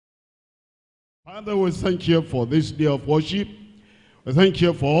Father, we thank you for this day of worship. We thank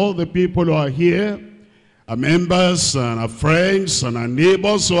you for all the people who are here, our members and our friends and our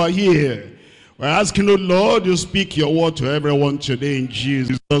neighbors who are here. We're asking, oh Lord, you speak your word to everyone today in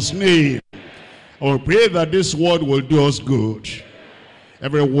Jesus' name. I will pray that this word will do us good.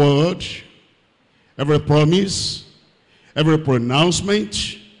 Every word, every promise, every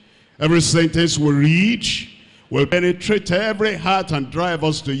pronouncement, every sentence we read will penetrate every heart and drive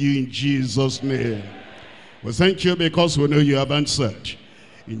us to you in Jesus' name. We thank you because we know you have answered.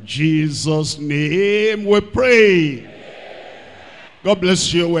 In Jesus' name we pray. God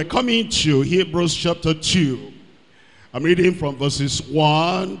bless you. We're coming to Hebrews chapter 2. I'm reading from verses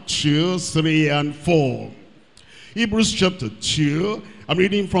 1, 2, 3, and 4. Hebrews chapter 2, I'm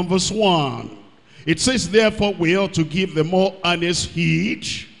reading from verse 1. It says, therefore we ought to give the more earnest heed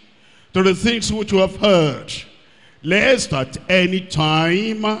to the things which we have heard, lest at any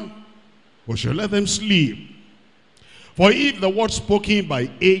time we shall let them sleep. For if the word spoken by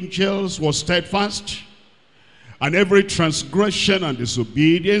angels was steadfast, and every transgression and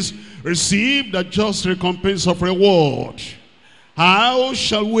disobedience received a just recompense of reward, how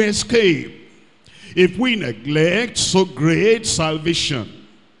shall we escape if we neglect so great salvation,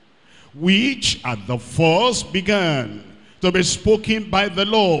 which at the first began to be spoken by the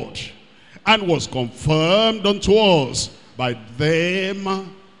Lord, and was confirmed unto us by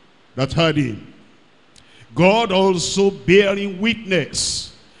them that heard him? God also bearing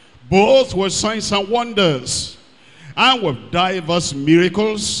witness, both with signs and wonders, and with divers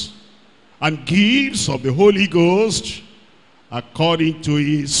miracles, and gifts of the Holy Ghost, according to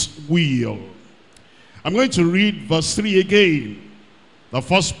his will. I'm going to read verse 3 again. The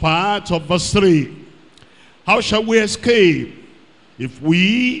first part of verse 3. How shall we escape if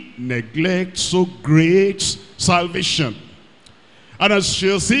we neglect so great salvation? And as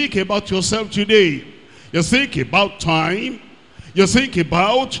you think about yourself today, you think about time, you think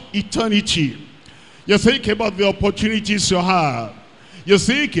about eternity, you think about the opportunities you have, you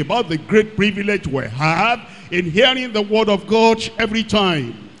think about the great privilege we have in hearing the word of God every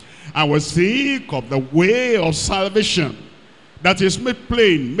time, and we think of the way of salvation that is made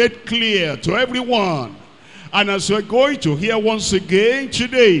plain, made clear to everyone. And as we're going to hear once again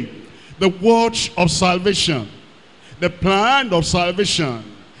today, the word of salvation, the plan of salvation,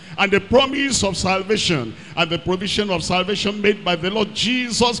 and the promise of salvation, and the provision of salvation made by the Lord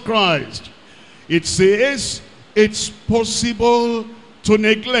Jesus Christ. It says it's possible to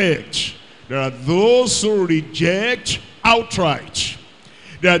neglect. There are those who reject outright.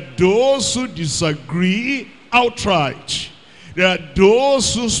 There are those who disagree outright. There are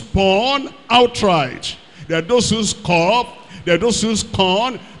those who scorn outright. There are those who scoff, there are those who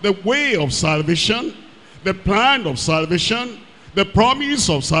scorn the way of salvation, the plan of salvation, the promise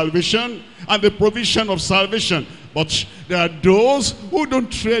of salvation, and the provision of salvation. But there are those who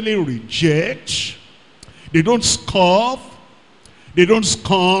don't really reject, they don't scoff, they don't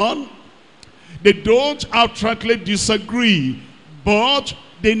scorn, they don't outrightly disagree, but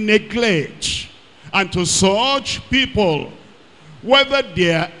they neglect. And to such people, whether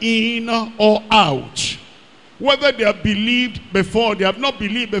they are in or out, whether they have believed before, they have not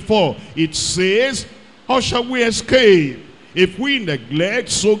believed before, it says, how shall we escape if we neglect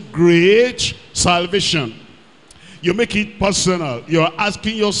so great salvation? You make it personal. You're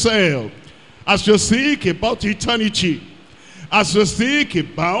asking yourself, as you think about eternity, as you think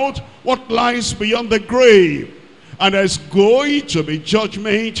about what lies beyond the grave, and there's going to be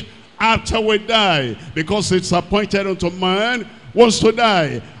judgment after we die, because it's appointed unto man wants to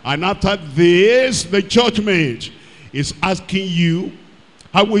die, and after this the judgment. Is asking you,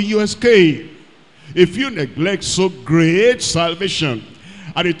 how will you escape if you neglect so great salvation?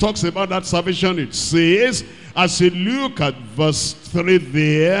 And it talks about that salvation. It says, as you look at verse 3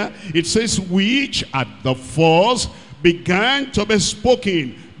 there, it says, which at the first began to be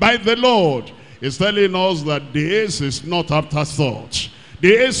spoken by the Lord. It's telling us that this is not afterthought.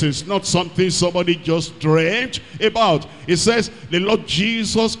 This is not something somebody just dreamt about. It says, the Lord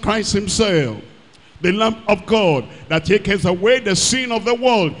Jesus Christ himself, the Lamb of God, that taketh away the sin of the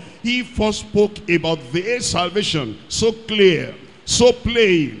world. He first spoke about this salvation so clear, so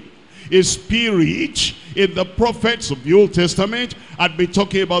plain. His spirit in the prophets of the Old Testament had been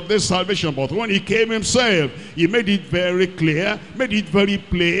talking about this salvation. But when he came himself, he made it very clear, made it very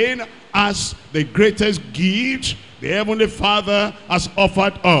plain, as the greatest gift the Heavenly Father has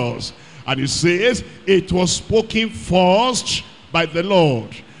offered us. And it says, it was spoken first by the Lord,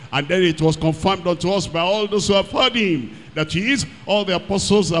 and then it was confirmed unto us by all those who have heard him. That is, all the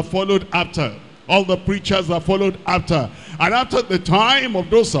apostles have followed after. all the preachers that followed after. And after the time of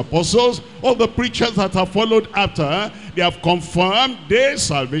those apostles, all the preachers that have followed after, they have confirmed their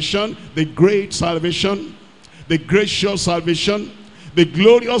salvation, the great salvation, the gracious salvation, the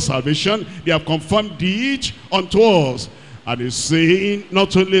glorious salvation. They have confirmed it unto us. And he's saying,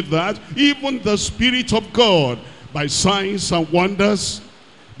 not only that, even the Spirit of God, by signs and wonders,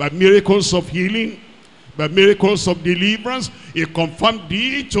 by miracles of healing, by miracles of deliverance, he confirmed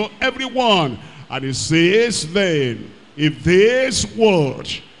it to everyone. And he says then, if this word,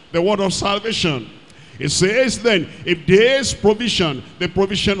 the word of salvation, it says then, if this provision, the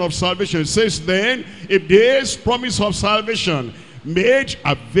provision of salvation, it says then, if this promise of salvation made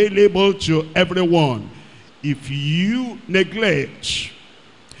available to everyone, if you neglect,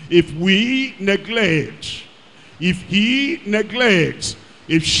 if we neglect, if he neglects,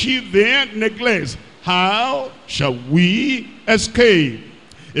 if she then neglects, how shall we escape?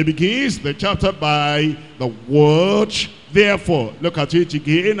 It begins the chapter by the word therefore. Look at it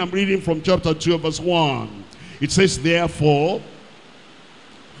again. I'm reading from chapter 2 verse 1. It says, therefore,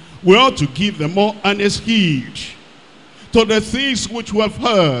 we ought to give the more earnest heed to the things which we have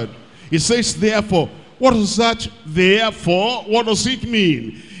heard. It says, therefore. What is that therefore? What does it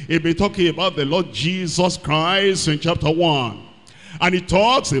mean? He'll be talking about the Lord Jesus Christ in chapter 1. And he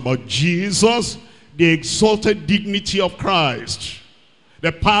talks about Jesus, the exalted dignity of Christ,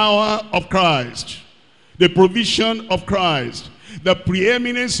 the power of Christ, the provision of Christ, the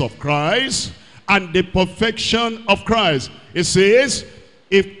preeminence of Christ, and the perfection of Christ. It says,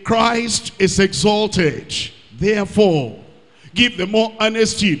 if Christ is exalted, therefore, give the more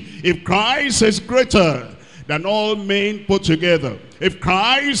earnest heed. If Christ is greater than all men put together, if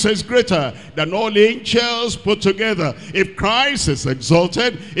Christ is greater than all angels put together, if Christ is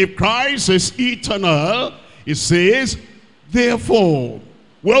exalted, if Christ is eternal, it says, therefore,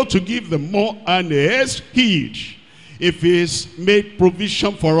 we ought to give the more earnest heed. If he's made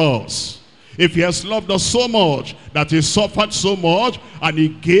provision for us, if he has loved us so much, that he suffered so much, and he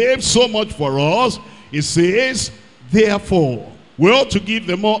gave so much for us, he says, therefore, we ought to give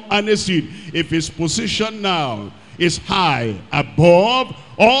the more earnest heed. If his position now is high above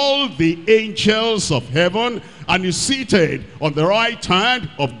all the angels of heaven, and is seated on the right hand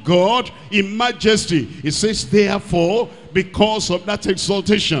of God in majesty, it says, therefore, because of that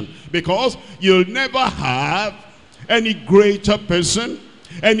exaltation, because you'll never have any greater person,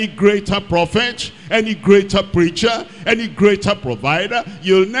 any greater prophet, any greater preacher, any greater provider.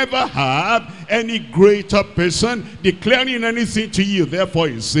 You'll never have any greater person declaring anything to you. Therefore,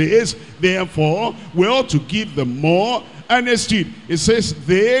 it says, therefore, we ought to give the more earnest heed. It says,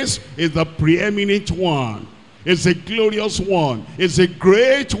 this is the preeminent one. It's a glorious one. It's a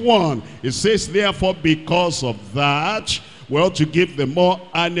great one. It says, therefore, because of that, we ought to give the more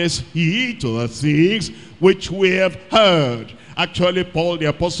earnest heed to the things which we have heard. Actually, Paul, the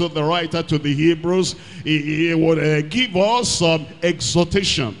apostle, the writer to the Hebrews, he would give us some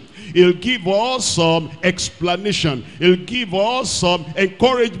exhortation. He'll give us some explanation. He'll give us some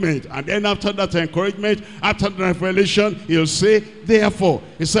encouragement. And then after that encouragement, after the revelation, he'll say, therefore,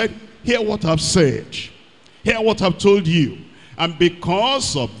 he said, hear what I've said. Hear what I've told you. And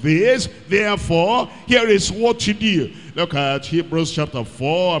because of this, therefore, here is what to do. Look at Hebrews chapter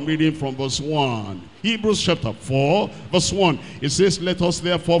 4. I'm reading from verse 1. Hebrews chapter 4, verse 1. It says, let us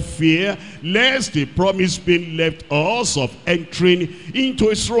therefore fear, lest the promise be left us of entering into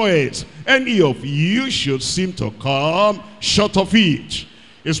his rest, any of you should seem to come short of it.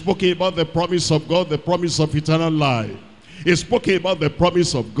 He's speaking about the promise of God, the promise of eternal life. He's speaking about the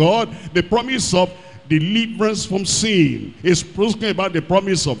promise of God, the promise of deliverance from sin. He's speaking about the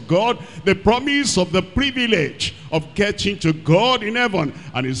promise of God, the promise of the privilege of getting to God in heaven.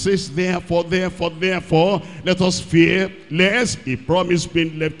 And it says, therefore, let us fear, lest a promise be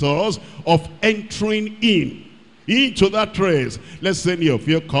left us of entering into that rest. Lest any of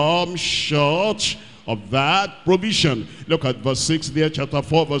you come short of that provision. Look at verse 6 there, chapter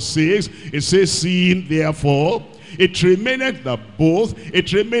 4, verse 6. It says, seeing therefore, it remaineth that both,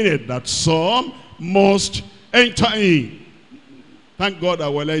 it remaineth that some must enter in. Thank God I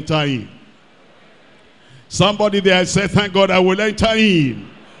will enter in. Somebody there said, thank God I will enter in.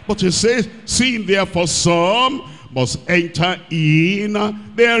 But it says, seeing therefore some must enter in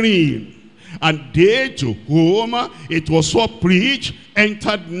therein. And they to whom it was so preached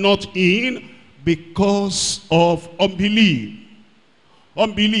entered not in because of unbelief.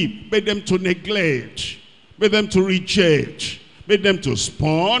 Unbelief made them to neglect, made them to reject, made them to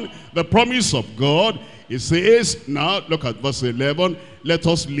spurn the promise of God. It says, now look at verse 11, let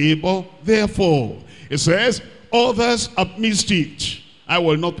us labor therefore. It says, others have missed it, I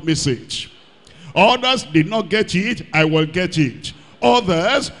will not miss it. Others did not get it, I will get it.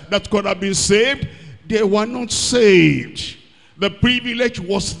 Others that could have been saved, they were not saved. The privilege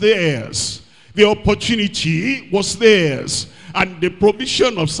was theirs. The opportunity was theirs. And the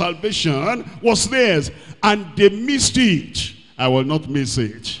provision of salvation was theirs. And they missed it. I will not miss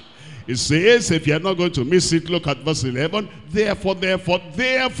it. It says, if you are not going to miss it, look at verse 11. Therefore,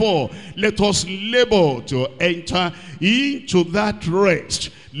 let us labor to enter into that rest,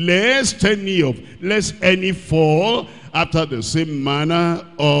 lest any fall after the same manner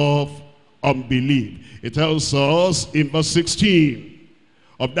of unbelief. It tells us in verse 16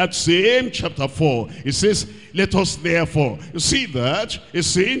 of that same chapter 4, it says, let us therefore. You see that? It's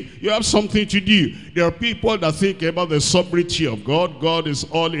saying you have something to do. There are people that think about the sovereignty of God. God is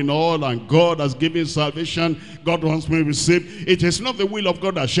all in all, and God has given salvation. God wants me to be saved. It is not the will of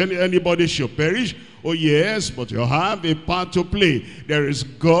God that anybody should perish. Oh yes, but you have a part to play. There is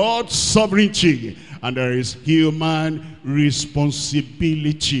God's sovereignty, and there is human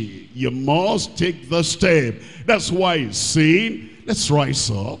responsibility. You must take the step. That's why it's saying, let's rise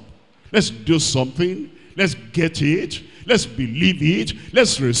up. Let's do something. Let's get it. Let's believe it.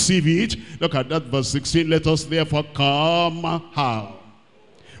 Let's receive it. Look at that verse 16. Let us therefore come how?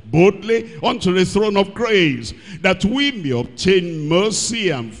 Boldly unto the throne of grace, that we may obtain mercy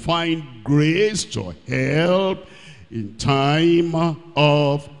and find grace to help in time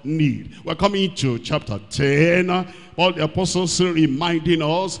of need. We're coming to chapter 10. Paul the Apostle still reminding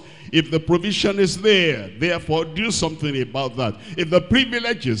us, if the provision is there, therefore do something about that. If the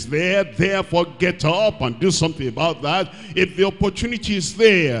privilege is there, therefore get up and do something about that. If the opportunity is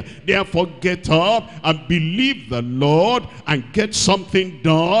there, therefore get up and believe the Lord and get something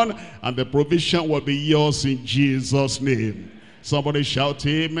done, and the provision will be yours in Jesus' name. Somebody shout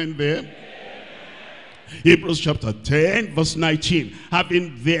amen there. Hebrews chapter 10 verse 19.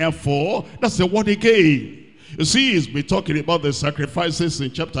 Having therefore, that's the word again. You see, he's been talking about the sacrifices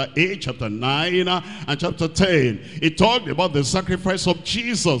in chapter 8, chapter 9, and chapter 10. He talked about the sacrifice of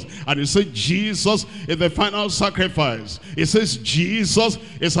Jesus. And he said Jesus is the final sacrifice. He says Jesus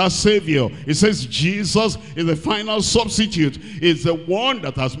is our Savior. He says Jesus is the final substitute. He's the one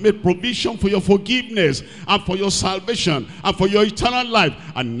that has made provision for your forgiveness and for your salvation and for your eternal life.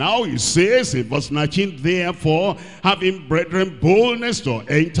 And now he says in verse 19, therefore, having brethren boldness to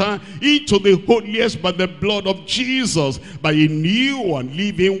enter into the holiest by the blood of Jesus, by a new and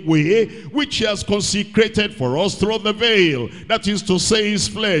living way, which he has consecrated for us through the veil, that is to say his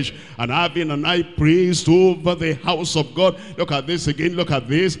flesh, and having an high priest over the house of God. Look at this again, look at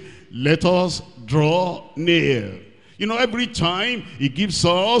this. Let us draw near. You know, every time he gives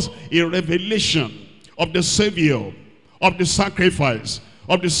us a revelation of the Savior, of the sacrifice,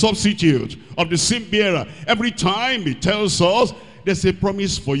 of the substitute, of the sin bearer, every time he tells us there's a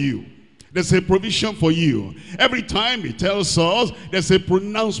promise for you. There's a provision for you. Every time he tells us there's a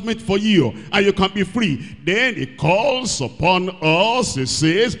pronouncement for you and you can be free. Then he calls upon us. He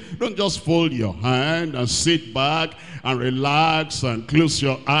says, don't just fold your hand and sit back and relax and close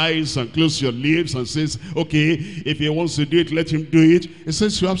your eyes and close your lips and says, okay, if he wants to do it, let him do it. He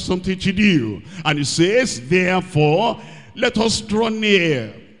says you have something to do. And he says, therefore, let us draw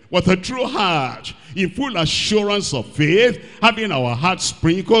near with a true heart, in full assurance of faith, having our hearts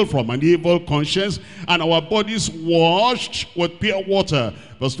sprinkled from an evil conscience and our bodies washed with pure water.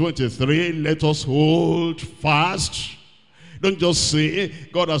 Verse 23, let us hold fast. Don't just say,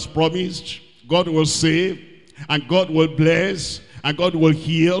 God has promised, God will save, and God will bless, and God will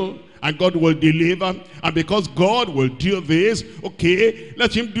heal, and God will deliver. And because God will do this, okay,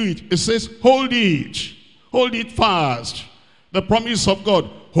 let him do it. It says, hold it fast. The promise of God,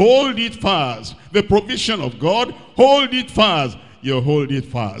 hold it fast. The provision of God, hold it fast. You hold it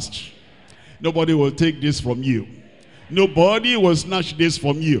fast. Nobody will take this from you. Nobody will snatch this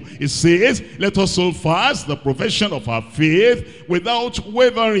from you. It says, let us hold fast the profession of our faith without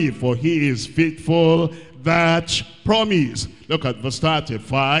wavering, for he is faithful that promise. Look at verse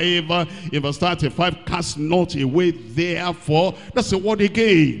 35. In verse 35, cast not away therefore. That's the word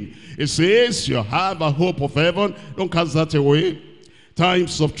again. It says you have a hope of heaven. Don't cast that away.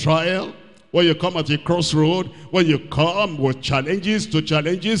 Times of trial, when you come at a crossroad, when you come with challenges to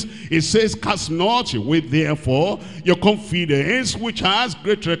challenges, it says, cast not away therefore your confidence, which has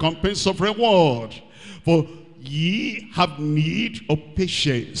great recompense of reward. For ye have need of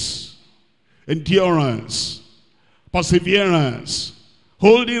patience, endurance, perseverance,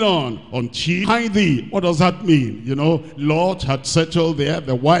 holding on until behind thee. What does that mean? You know, Lord had settled there.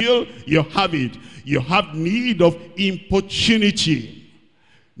 The while you have it, you have need of importunity,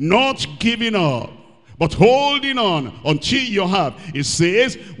 not giving up, but holding on until you have. It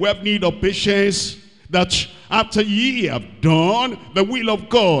says, we have need of patience, that after ye have done the will of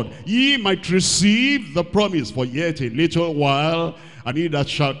God, ye might receive the promise. For yet a little while, and he that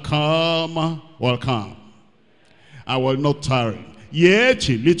shall come will come, I will not tarry. Yet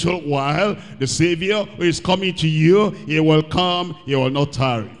a little while, the Savior who is coming to you, he will come, he will not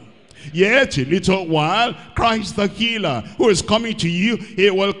tarry. Yet a little while, Christ the healer who is coming to you,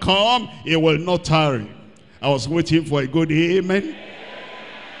 he will come, he will not tarry. I was waiting for a good amen.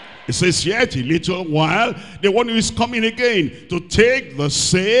 It says, yet a little while, the one who is coming again to take the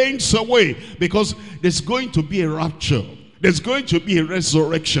saints away, because there's going to be a rapture. There's going to be a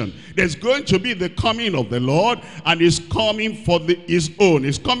resurrection. There's going to be the coming of the Lord, and he's coming for his own.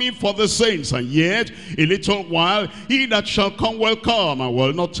 He's coming for the saints. And yet, a little while, he that shall come will come, and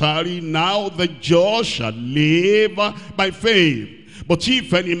will not tarry. Now the just shall live by faith. But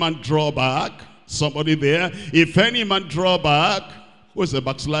if any man draw back, somebody there, if any man draw back, who's the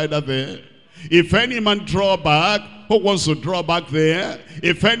backslider there? If any man draw back, who wants to draw back there?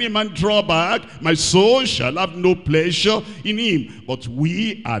 If any man draw back, my soul shall have no pleasure in him. But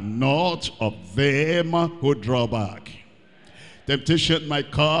we are not of them who draw back. Temptation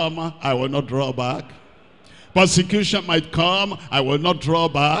might come, I will not draw back. Persecution might come, I will not draw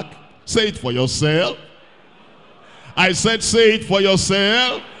back. Say it for yourself. I said, say it for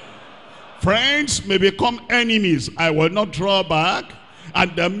yourself. Friends may become enemies, I will not draw back.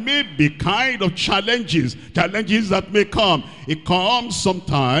 And there may be kind of challenges that may come. It comes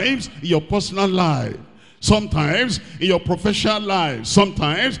sometimes in your personal life, sometimes in your professional life,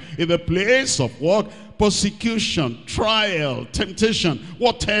 sometimes in the place of work, persecution, trial, temptation,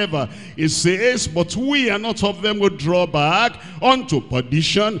 whatever. It says, but we are not of them who draw back unto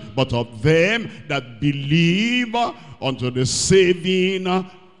perdition, but of them that believe unto the saving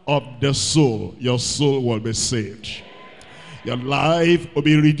of the soul. Your soul will be saved. Your life will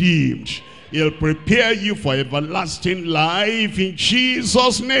be redeemed. He'll prepare you for everlasting life in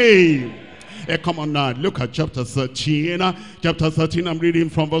Jesus' name. Hey, come on now, look at chapter 13. Chapter 13, I'm reading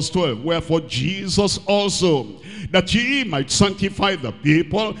from verse 12. Wherefore Jesus also, that he might sanctify the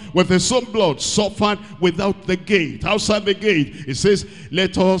people with his own blood, suffered without the gate. Outside the gate, it says,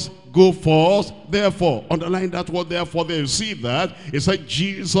 let us go forth, therefore. Underline that word, therefore. There you see that. It said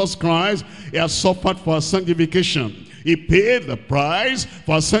Jesus Christ, he has suffered for our sanctification. He paid the price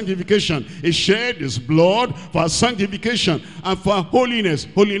for sanctification. He shed his blood for sanctification and for holiness.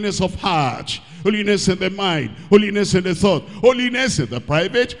 Holiness of heart, holiness in the mind, holiness in the thought, holiness in the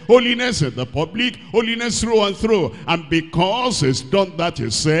private, holiness in the public, holiness through and through. And because he's done that,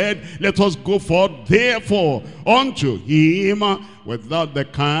 he said, let us go forth therefore unto him without the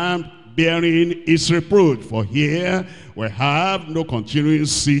camp, bearing his reproach. For here we have no continuing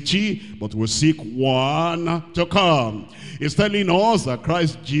city, but we seek one to come. He's telling us that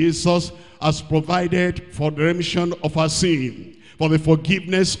Christ Jesus has provided for the remission of our sin, for the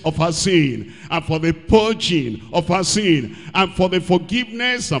forgiveness of our sin, and for the purging of our sin, and for the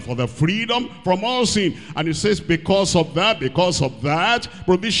forgiveness and for the freedom from all sin. And he says, because of that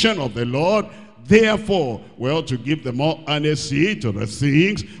provision of the Lord, therefore, we ought to give the more earnest heed to the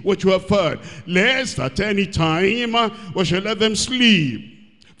things which we have heard, lest at any time we shall let them sleep.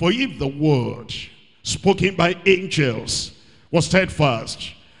 For if the word spoken by angels was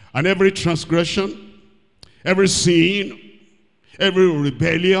steadfast, and every transgression, every sin, every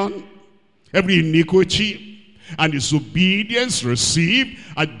rebellion, every iniquity, and disobedience received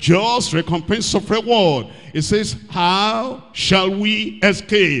a just recompense of reward, it says, how shall we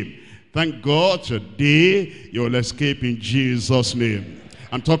escape? Thank God today you will escape in Jesus' name.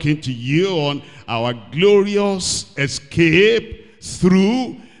 I'm talking to you on our glorious escape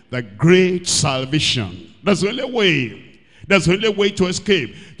through the great salvation. That's the only way. That's the only way to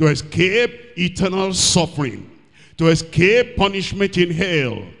escape eternal suffering, to escape punishment in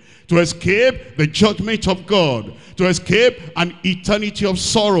hell, to escape the judgment of God, to escape an eternity of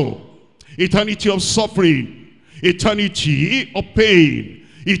sorrow, eternity of suffering, eternity of pain,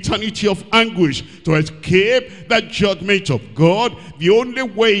 eternity of anguish. To escape that judgment of God, the only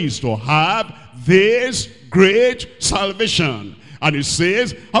way is to have this great salvation. And it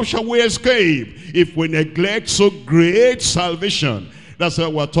says, how shall we escape if we neglect so great salvation? That's why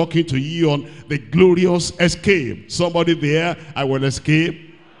we're talking to you on the glorious escape. Somebody there, I will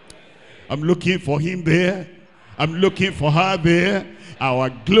escape. I'm looking for him there. I'm looking for her there. Our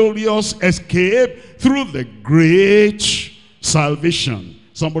glorious escape through the great salvation.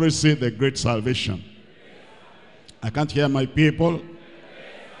 Somebody say the great salvation. I can't hear my people.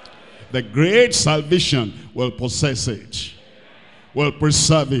 The great salvation will possess it, will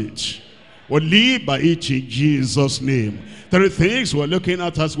preserve it, We'll live by it in Jesus' name. Three things we're looking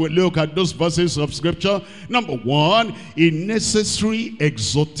at as we look at those verses of scripture. Number one, a necessary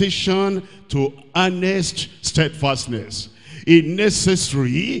exhortation to earnest steadfastness. A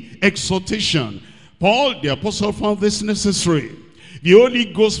necessary exhortation. Paul the apostle found this necessary. The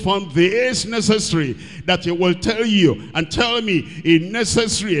Holy Ghost found this necessary, that he will tell you and tell me a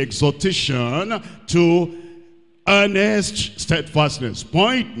necessary exhortation to earnest steadfastness.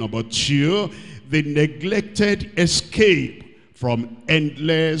 Point number two, the neglected escape from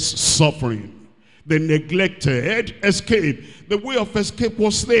endless suffering. The neglected escape. The way of escape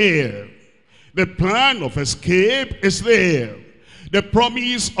was there. The plan of escape is there. The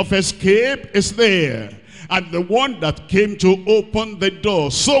promise of escape is there. And the one that came to open the door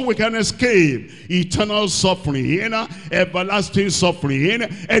so we can escape eternal suffering, everlasting suffering,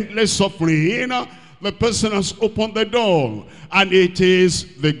 endless suffering, the person has opened the door, and it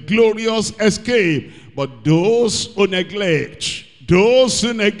is the glorious escape. But those who neglect,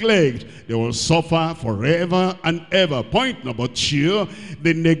 they will suffer forever and ever. Point number two,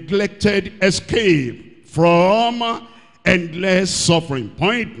 the neglected escape from endless suffering.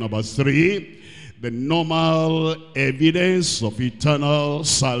 Point number three, the normal evidence of eternal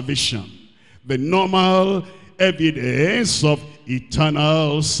salvation. The normal evidence of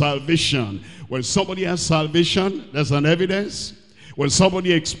eternal salvation. When somebody has salvation, there's an evidence. When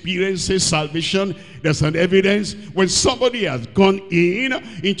somebody experiences salvation, there's an evidence. When somebody has gone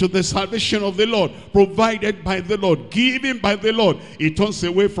into the salvation of the Lord, provided by the Lord, given by the Lord, he turns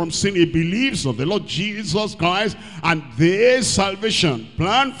away from sin, he believes on the Lord Jesus Christ, and this salvation,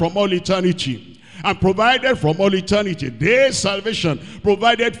 planned from all eternity, and provided from all eternity, their salvation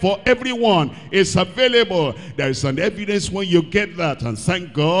provided for everyone is available. There is an evidence when you get that, and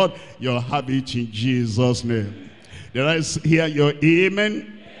thank God you'll have it in Jesus' name. Did I hear your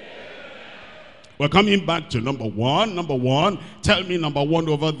amen? We're coming back to number one. Number one, tell me number one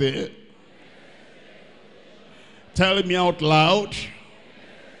over there. Tell me out loud.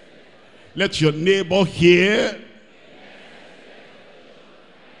 Let your neighbor hear.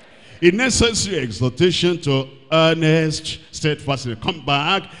 A necessary exhortation to earnest steadfastness. Come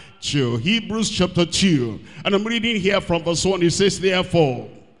back to Hebrews chapter 2. And I'm reading here from verse 1. It says, therefore,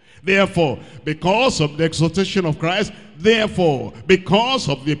 because of the exhortation of Christ, therefore, because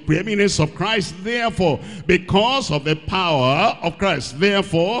of the preeminence of Christ, therefore, because of the power of Christ,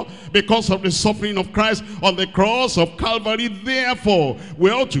 therefore, because of the suffering of Christ on the cross of Calvary, therefore,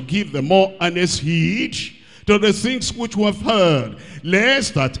 we ought to give the more earnest heed to the things which we have heard,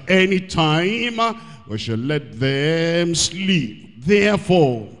 lest at any time we shall let them sleep.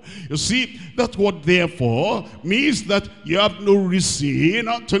 Therefore, you see, that word therefore means that you have no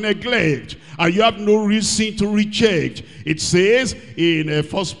reason to neglect, and you have no reason to reject. It says in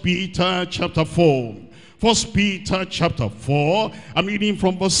 1 Peter chapter 4. 1 Peter chapter 4, I'm reading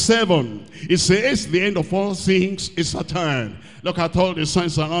from verse 7. It says, the end of all things is at hand. Look at all the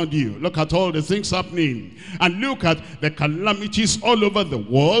signs around you. Look at all the things happening. And look at the calamities all over the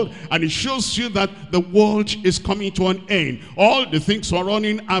world. And it shows you that the world is coming to an end. All the things we're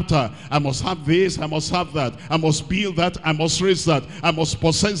running after. I must have this, I must have that. I must build that, I must raise that. I must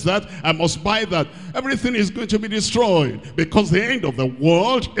possess that, I must buy that. Everything is going to be destroyed. Because the end of the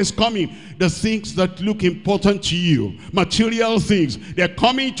world is coming. The things that look important to you, material things, they're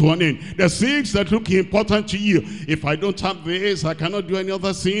coming to an end. The things that look important to you. If I don't have this, I cannot do any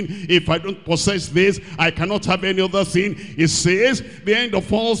other thing. If I don't possess this, I cannot have any other thing. It says, the end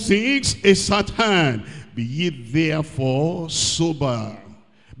of all things is at hand. Be ye therefore sober,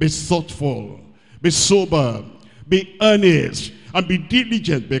 be thoughtful, be sober, be earnest, and be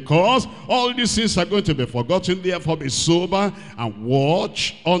diligent, because all these things are going to be forgotten. Therefore be sober and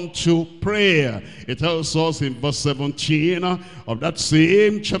watch unto prayer. It tells us in verse 17 of that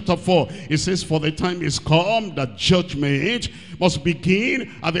same chapter 4. It says, for the time is come that judgment must begin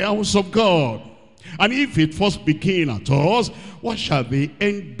at the house of God. And if it first begin at us, what shall the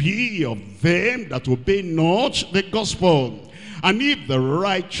end be of them that obey not the gospel? And if the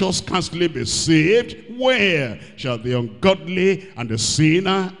righteous scarcely be saved, where shall the ungodly and the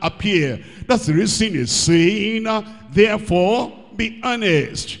sinner appear? That's the reason he's saying, therefore be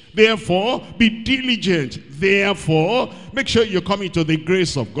earnest, therefore be diligent, therefore make sure you come into the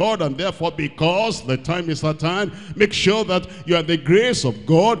grace of God, and therefore because the time is at hand, make sure that you are the grace of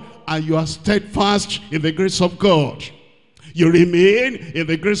God and you are steadfast in the grace of God. You remain in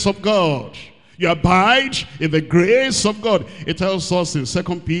the grace of God. You abide in the grace of God. It tells us in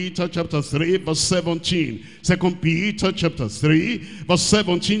 2 Peter chapter 3 verse 17. 2 Peter chapter 3 verse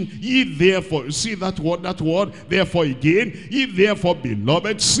 17. Ye therefore, you see that word, therefore again. Ye therefore,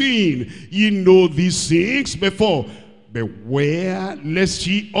 beloved, seeing ye know these things before, beware lest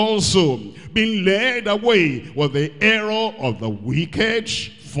ye also, being led away with the error of the wicked,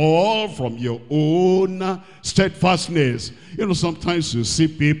 fall from your own steadfastness. You know, sometimes you see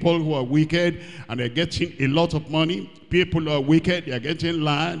people who are wicked and they're getting a lot of money. People who are wicked, they're getting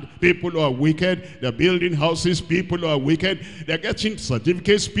land. People who are wicked, they're building houses. People who are wicked, they're getting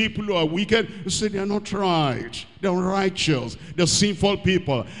certificates. People who are wicked, you say they're not right. They're righteous. They're sinful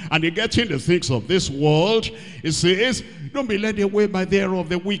people. And they're getting the things of this world. It says, don't be led away by the error of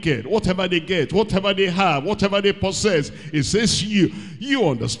the wicked. Whatever they get, whatever they have, whatever they possess. It says you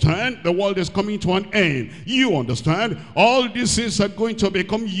understand the world is coming to an end. You understand all these things are going to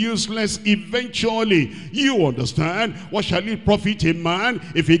become useless eventually. You understand what shall it profit a man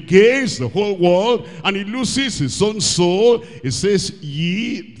if he gains the whole world and he loses his own soul. It says,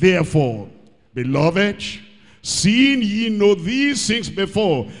 ye therefore, beloved, seeing ye know these things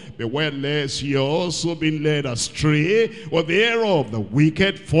before, beware lest ye also being led astray with the error of the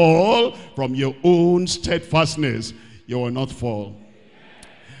wicked, fall from your own steadfastness. You will not fall.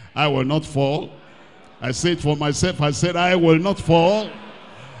 I will not fall. I said for myself, I said I will not fall.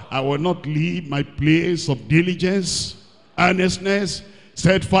 I will not leave my place of diligence, earnestness,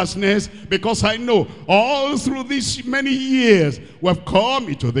 steadfastness, because I know all through these many years we've come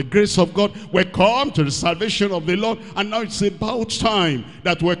into the grace of God, we've come to the salvation of the Lord, and now it's about time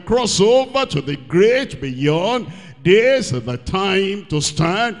that we cross over to the great beyond. This is the time to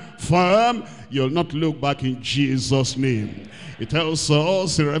stand firm. You'll not look back in Jesus' name. It tells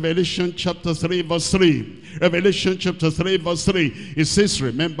us in Revelation chapter 3 verse 3. Revelation chapter 3 verse 3. It says,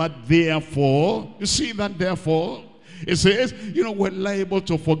 remember therefore. You see that therefore? It says, you know, we're liable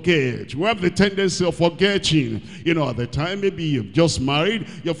to forget. We have the tendency of forgetting. You know, at the time, maybe you've just married,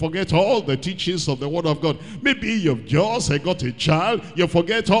 you forget all the teachings of the Word of God. Maybe you've just got a child, you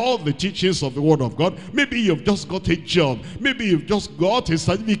forget all the teachings of the Word of God. Maybe you've just got a job. Maybe you've just got a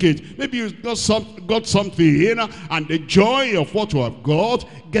certificate. Maybe you've got something, and the joy of what you have got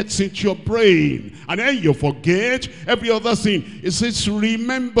gets into your brain. And then you forget every other thing. It says,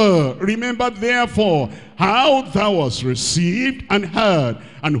 remember therefore, how thou hast received and heard,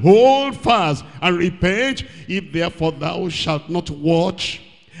 and hold fast and repent. If therefore thou shalt not watch,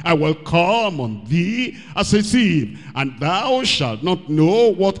 I will come on thee as a thief, and thou shalt not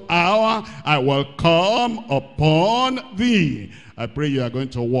know what hour I will come upon thee. I pray you are going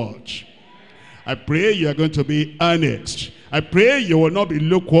to watch. I pray you are going to be earnest. I pray you will not be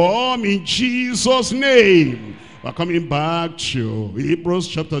lukewarm in Jesus' name. We're coming back to Hebrews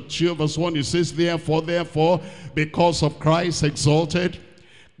chapter 2 verse 1. It says, therefore, because of Christ exalted,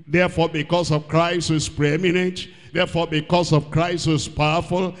 therefore because of Christ who is preeminent, therefore because of Christ who is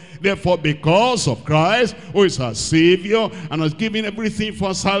powerful, therefore because of Christ who is our Savior and has given everything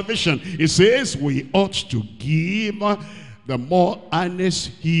for salvation, it says we ought to give the more earnest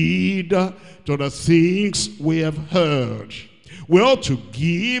heed to the things we have heard. We ought to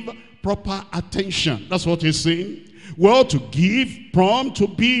give proper attention. That's what he's saying. We ought to give prompt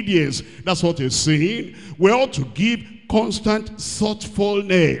obedience. That's what he's saying. We ought to give constant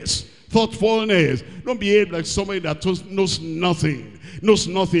thoughtfulness. Thoughtfulness. Don't behave like somebody that knows nothing. Knows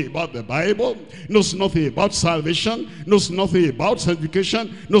nothing about the Bible, knows nothing about salvation, knows nothing about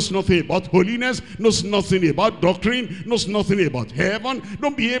sanctification, knows nothing about holiness, knows nothing about doctrine, knows nothing about heaven.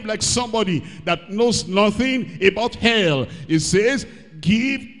 Don't behave like somebody that knows nothing about hell. It says,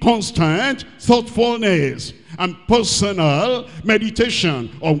 give constant thoughtfulness and personal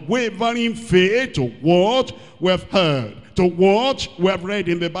meditation, unwavering faith to what we have heard, to what we have read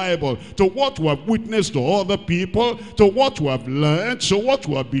in the Bible, to what we have witnessed to other people, to what we have learned, to what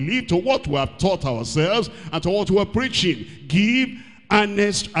we have believed, to what we have taught ourselves, and to what we are preaching. Give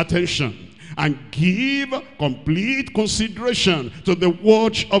earnest attention and give complete consideration to the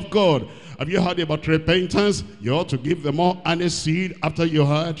word of God. Have you heard about repentance? You ought to give the more earnest seed after you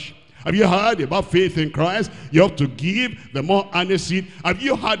heard. Have you heard about faith in Christ? You have to give the more earnest seed. Have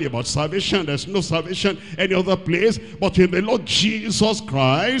you heard about salvation? There's no salvation any other place but in the Lord Jesus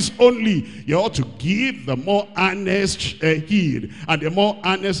Christ only. You ought to give the more earnest heed and the more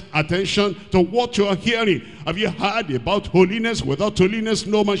earnest attention to what you are hearing. Have you heard about holiness? Without holiness,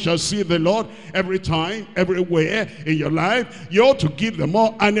 no man shall see the Lord. Every time, everywhere in your life, you ought to give the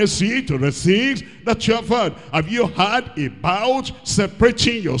more earnest heed to the things that you have heard. Have you heard about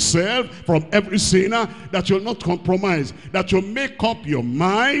separating yourself yourself from every sinner, that you'll not compromise, that you'll make up your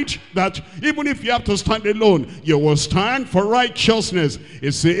mind that even if you have to stand alone, you will stand for righteousness.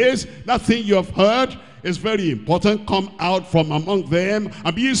 It says, that thing you have heard is very important. Come out from among them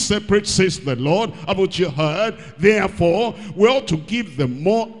and be separate, says the Lord, about you heard. Therefore, we ought to give the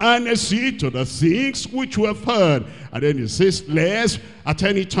more earnest heed to the things which we have heard. And then it says, lest at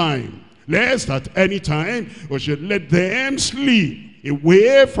any time we should let them sleep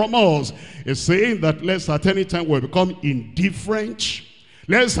away from us. It's saying that lest at any time we become indifferent,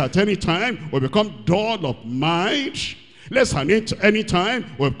 lest at any time we become dull of mind, lest at any time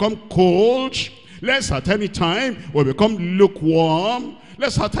we become cold, lest at any time we become lukewarm,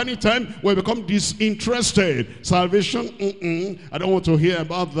 lest at any time we become disinterested. Salvation, I don't want to hear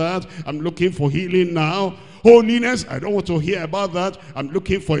about that. I'm looking for healing now. Holiness, I don't want to hear about that. I'm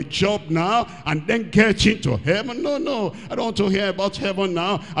looking for a job now and then get into heaven. No, I don't want to hear about heaven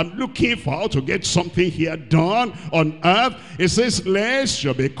now. I'm looking for how to get something here done on earth. It says, lest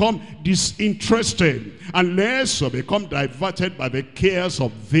you become disinterested, and lest you become diverted by the cares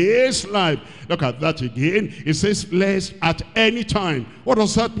of this life. Look at that again. It says, lest at any time. What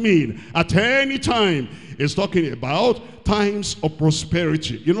does that mean? At any time. It's talking about times of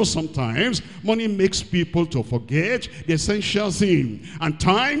prosperity. You know, sometimes money makes people to forget the essential thing. And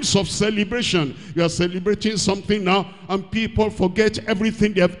times of celebration, you are celebrating something now, and people forget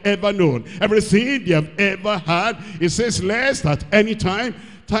everything they have ever known, everything they have ever had. It says, lest at any time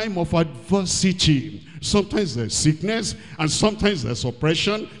of adversity. Sometimes there's sickness, and sometimes there's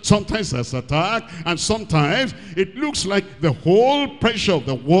oppression, sometimes there's attack, and sometimes it looks like the whole pressure of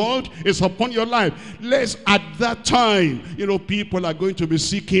the world is upon your life. Lest at that time, you know, people are going to be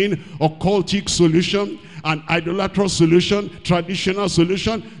seeking occultic solution, an idolatrous solution, traditional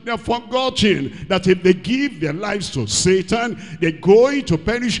solution. They're forgotten that if they give their lives to Satan, they're going to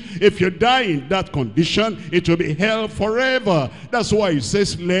perish. If you die in that condition, it will be hell forever. That's why it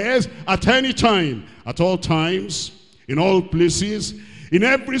says, lest at any time, at all times, in all places, in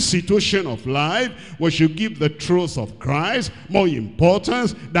every situation of life, we should give the truth of Christ more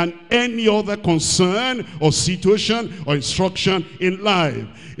importance than any other concern or situation or instruction in life.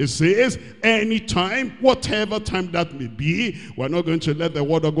 It says, anytime, whatever time that may be, we're not going to let the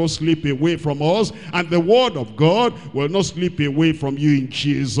word of God slip away from us, and the word of God will not slip away from you in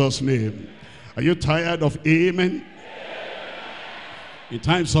Jesus' name. Are you tired of amen? In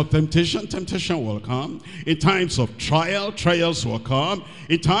times of temptation, temptation will come. In times of trial, trials will come.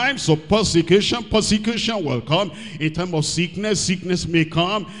 In times of persecution, persecution will come. In times of sickness, sickness may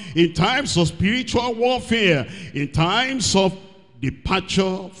come. In times of spiritual warfare, in times of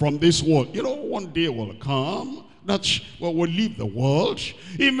departure from this world. You know, one day will come that we'll leave the world.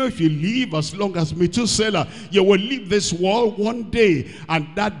 Even if you live as long as Methuselah, you will leave this world one day. And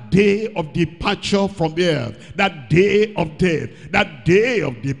that day of departure from the earth, that day of death, that day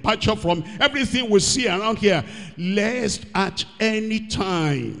of departure from everything we see around here, lest at any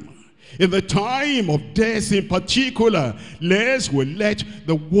time, in the time of death in particular, lest we let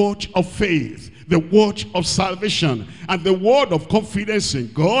the word of faith, the word of salvation, and the word of confidence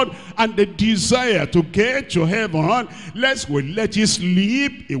in God, and the desire to get to heaven, lest we let it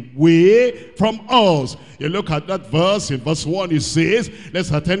slip away from us. You look at that verse, in verse 1 it says,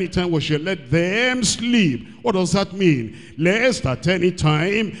 lest at any time we shall let them sleep. What does that mean? Lest at any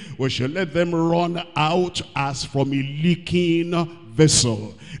time we shall let them run out as from a leaking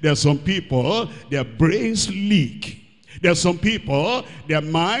vessel. There are some people, their brains leak. There are some people, their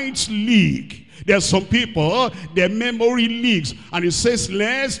minds leak. There are some people, their memory leaks. And it says,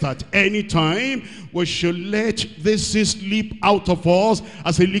 lest at any time we should let this slip out of us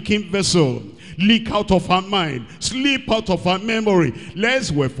as a leaking vessel. Leak out of our mind, slip out of our memory,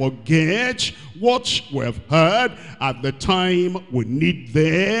 lest we forget what we have heard at the time we need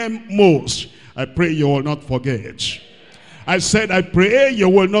them most. I pray you will not forget. I said, I pray you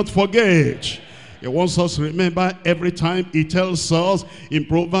will not forget. He wants us to remember every time. He tells us in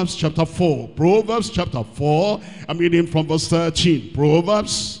Proverbs chapter 4. Proverbs chapter 4, I'm reading from verse 13.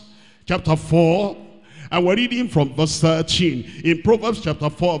 Proverbs chapter 4, and we're reading from verse 13. In Proverbs chapter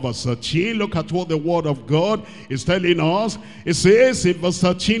 4, verse 13, look at what the word of God is telling us. It says in verse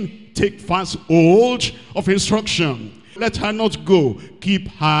 13, take fast hold of instruction. Let her not go. Keep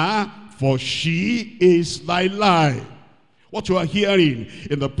her, for she is thy life. What you are hearing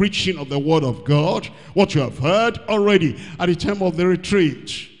in the preaching of the word of God, what you have heard already at the time of the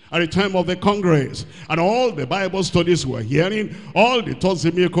retreat, at the time of the congress, and all the Bible studies we're hearing, all the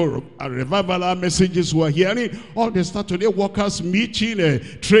Thursday miracle revival messages we're hearing, all the Saturday workers meeting,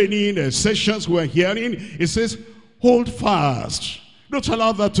 training sessions we're hearing, it says, hold fast. Don't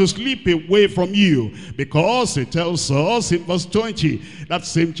allow that to slip away from you, because it tells us in verse 20, that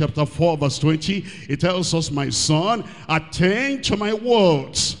same chapter 4 verse 20, it tells us, my son, attend to my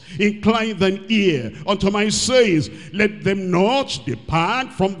words, incline thine ear unto my sayings, let them not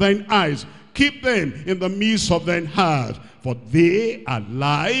depart from thine eyes, keep them in the midst of thine heart, for they are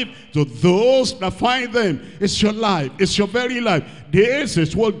life to those that find them. It's your life. It's your very life. This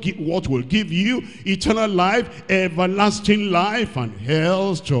is what will give you eternal life, everlasting life, and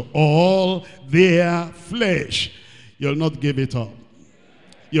health to all their flesh. You'll not give it up.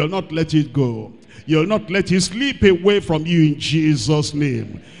 You'll not let it go. You'll not let it slip away from you in Jesus'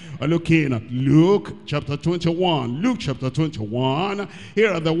 name. We're looking at Luke chapter 21. Luke chapter 21.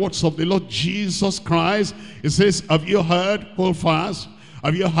 Here are the words of the Lord Jesus Christ. It says, have you heard? Hold fast.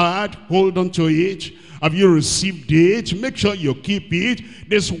 Have you heard? Hold on to it. Have you received it? Make sure you keep it.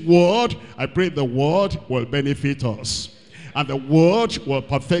 This word, I pray the word will benefit us, and the word will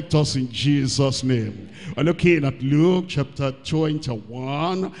perfect us in Jesus' name. We're looking at Luke chapter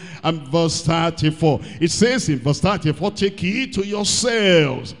 21 and verse 34. It says in verse 34, take heed to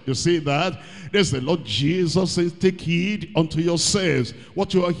yourselves. You see that? There's the Lord Jesus says, take heed unto yourselves.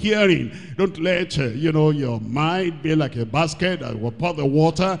 What you are hearing, don't let your mind be like a basket that will pour the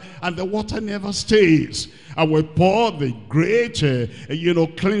water, and the water never stays. And we pour the great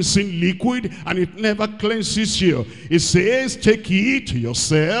cleansing liquid, and it never cleanses you. It says, take heed to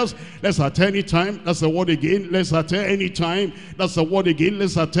yourselves. Let's at any time. That's the word again. Let's at any time. That's the word again.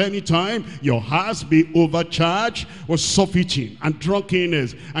 Let's at any time. Your hearts be overcharged with surfeiting and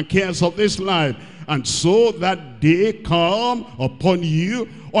drunkenness and cares of this life. And so that day come upon you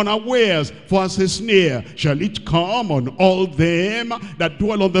unawares, for as a snare shall it come on all them that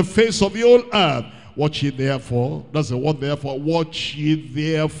dwell on the face of the whole earth. Watch ye therefore. That's the word therefore. Watch ye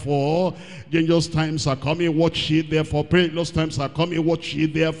therefore. Dangerous times are coming. Watch ye therefore. Perilous times are coming. Watch ye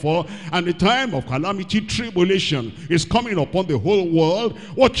therefore. And the time of calamity, tribulation is coming upon the whole world.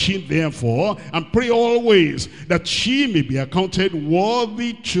 Watch ye therefore, and pray always, that ye may be accounted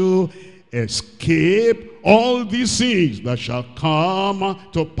worthy to escape all these things that shall come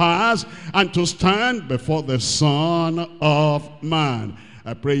to pass, and to stand before the Son of Man.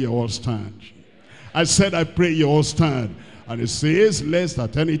 I pray you all stand. I said, I pray you all stand. And it says, lest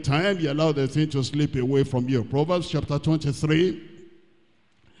at any time you allow the thing to slip away from you. Proverbs chapter 23.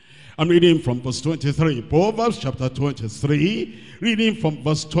 I'm reading from verse 23. Proverbs chapter 23, reading from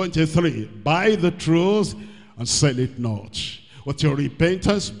verse 23. Buy the truth and sell it not. With your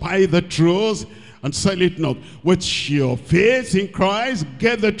repentance, buy the truth and sell it not. With your faith in Christ,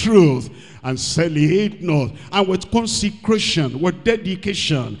 get the truth and sell it not. And with consecration, with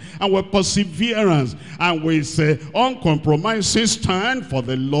dedication, and with perseverance, and with uncompromising stand for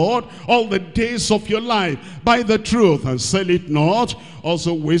the Lord all the days of your life, buy the truth and sell it not.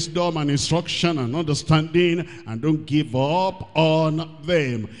 Also wisdom and instruction and understanding, and don't give up on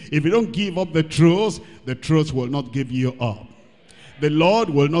them. If you don't give up the truth will not give you up. The Lord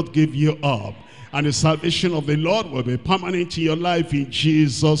will not give you up. And the salvation of the Lord will be permanent in your life in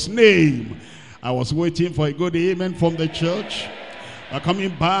Jesus' name. I was waiting for a good amen from the church.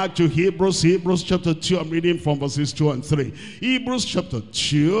 Coming back to Hebrews chapter 2, I'm reading from verses 2 and 3. Hebrews chapter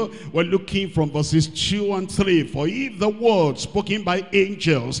 2, we're looking from verses 2 and 3. For if the word spoken by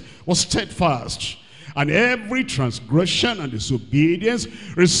angels was steadfast, and every transgression and disobedience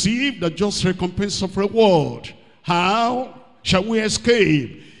received the just recompense of reward, how shall we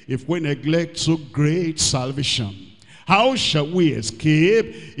escape if we neglect so great salvation? How shall we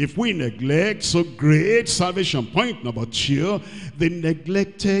escape if we neglect so great salvation? Point number 2, the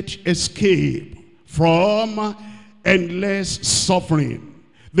neglected escape from endless suffering.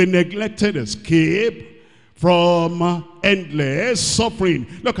 The neglected escape from endless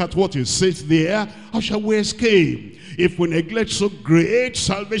suffering. Look at what it says there. How shall we escape if we neglect so great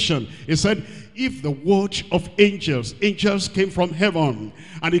salvation? It said, if the word of angels came from heaven,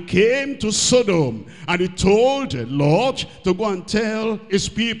 and he came to Sodom, and he told Lot to go and tell his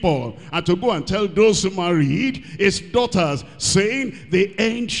people, and to go and tell those who married his daughters, saying, the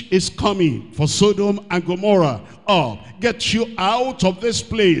end is coming for Sodom and Gomorrah. Get you out of this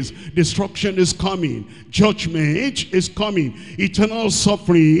place. Destruction is coming. Judgment is coming. Eternal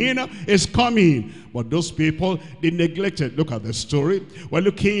suffering is coming. But those people, they neglected. Look at the story. We're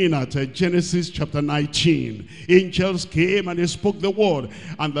looking at Genesis chapter 19. Angels came and they spoke the word.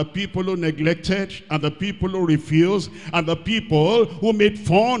 And the people who neglected, and the people who refused, and the people who made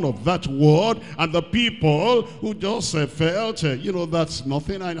fun of that word, and the people who just felt, you know, that's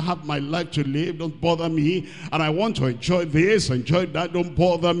nothing. I have my life to live. Don't bother me. And I want to enjoy this, enjoy that. Don't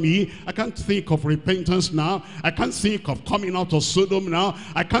bother me. I can't think of repentance now. I can't think of coming out of Sodom now.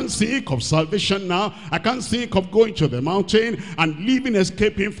 I can't think of salvation now. I can't think of going to the mountain and leaving,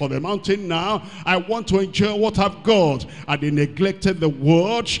 escaping for the mountain now. I want to enjoy what I've got. And they neglected the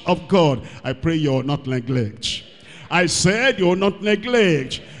word of God. I pray you will not neglect. I said you will not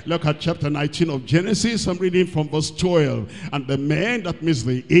neglect. Look at chapter 19 of Genesis. I'm reading from verse 12. And the men, that means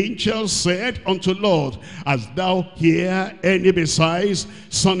the angels, said unto Lot, hast thou here any besides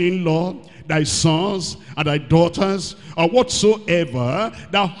son-in-law, thy sons and thy daughters, or whatsoever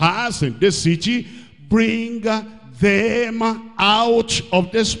thou hast in this city? Bring them out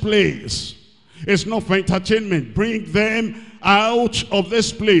of this place. It's not for entertainment. Bring them out of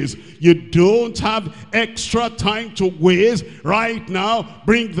this place. You don't have extra time to waste right now.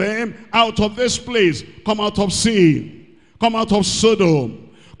 Bring them out of this place. Come out of sin. Come out of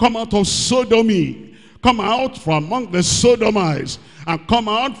Sodom. Come out of sodomy. Come out from among the sodomites. And come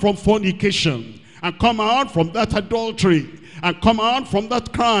out from fornication. And come out from that adultery. And come out from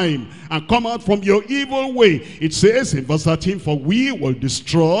that crime. And come out from your evil way. It says in verse 13, for we will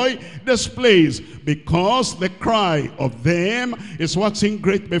destroy this place, because the cry of them is waxing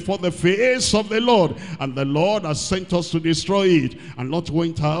great before the face of the Lord. And the Lord has sent us to destroy it. And Lot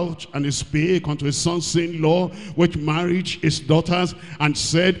went out and he spake unto his sons-in-law, which married his daughters, and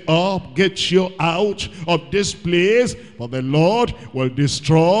said, up, get you out of this place, for the Lord will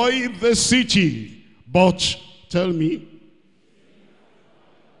destroy the city. But, tell me,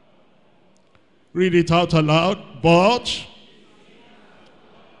 read it out aloud. But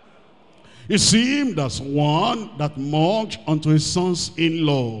it seemed as one that mocked unto his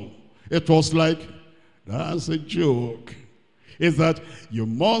sons-in-law. It was like, that's a joke. It's that you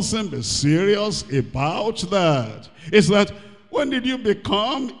mustn't be serious about that. It's that, when did you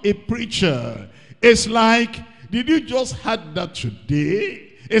become a preacher? It's like, did you just had that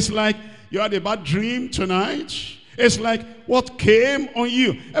today? It's like, you had a bad dream tonight. It's like, what came on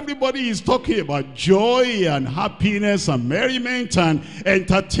you? Everybody is talking about joy and happiness and merriment and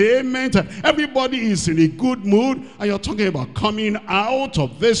entertainment. Everybody is in a good mood. And you're talking about coming out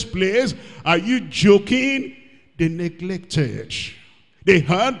of this place. Are you joking? They neglected. They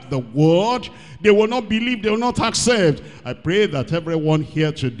heard the word. They will not believe. They will not accept. I pray that everyone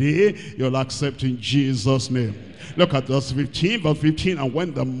here today, you'll accept in Jesus' name. Look at verse 15. Verse 15. And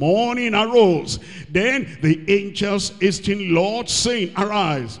when the morning arose, then the angels hastened Lot, saying,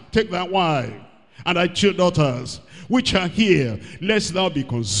 arise, take thy wife and thy two daughters, which are here, lest thou be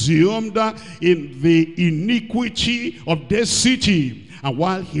consumed in the iniquity of this city. And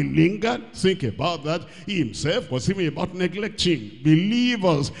while he lingered, think about that, he himself was even about neglecting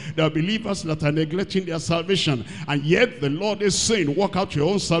believers. There are believers that are neglecting their salvation. And yet the Lord is saying, work out your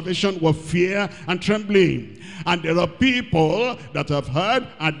own salvation with fear and trembling. And there are people that have heard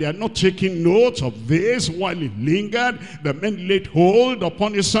and they are not taking note of this. While he lingered, the men laid hold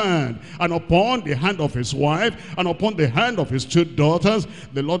upon his hand, and upon the hand of his wife, and upon the hand of his two daughters.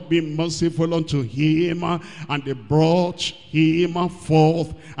 The Lord be merciful unto him, and they brought him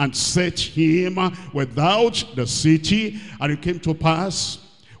forth and set him without the city. And it came to pass,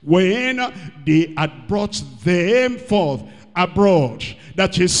 when they had brought them forth abroad,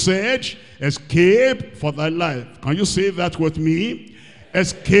 that he said, escape for thy life. Can you say that with me?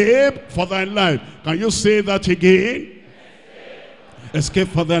 Escape for thy life. Can you say that again? Escape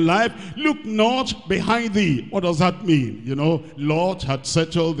for thy life. Look not behind thee. What does that mean? You know, Lot had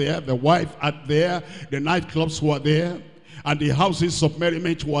settled there. The wife had there. The nightclubs were there. And the houses of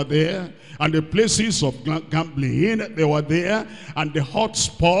merriment were there. And the places of gambling, they were there. And the hot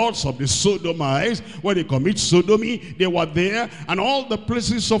spots of the sodomites, where they commit sodomy, they were there. And all the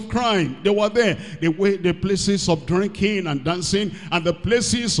places of crime, they were there. The places of drinking and dancing, and the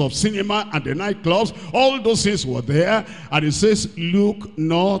places of cinema and the nightclubs, all those things were there. And it says, look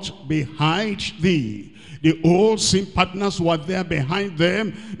not behind thee. The old sin partners were there behind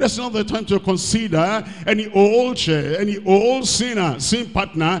them. That's not the time to consider any old sinner, sin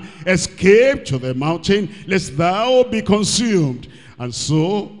partner, escape to the mountain, lest thou be consumed. And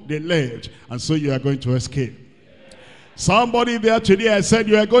so they left. And so you are going to escape. Somebody there today, I said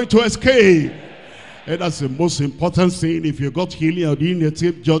you are going to escape. That's the most important thing. If you got healing or the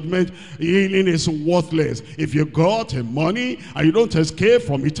native judgment, healing is worthless. If you got money and you don't escape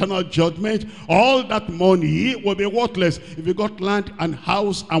from eternal judgment, all that money will be worthless. If you got land and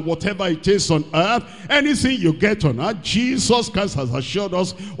house and whatever it is on earth, anything you get on earth, Jesus Christ has assured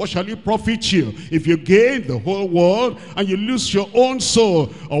us, what shall it profit you if you gain the whole world and you lose your own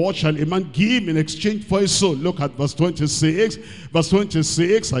soul? Or what shall a man give in exchange for his soul? Look at verse 26. Verse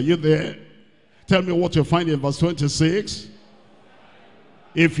 26, are you there? Tell me what you find in verse 26.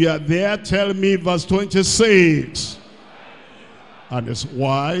 If you are there, tell me verse 26. And his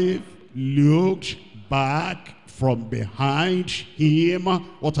wife looked back from behind him.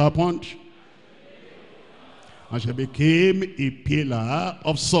 What happened? And she became a pillar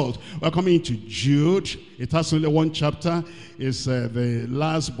of salt. We're coming into Jude. It has only one chapter. It's the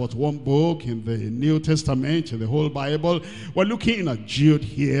last but one book in the New Testament, in the whole Bible. We're looking at Jude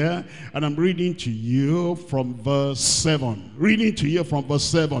here, and I'm reading to you from verse 7. Reading to you from verse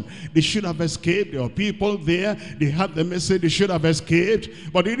 7. They should have escaped. There were people there. They had the message. They should have escaped,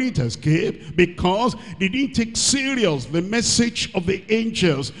 but they didn't escape because they didn't take serious the message of the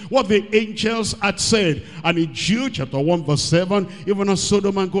angels, what the angels had said. And in Jude chapter 1 verse 7, even as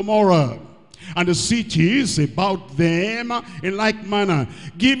Sodom and Gomorrah and the cities about them in like manner,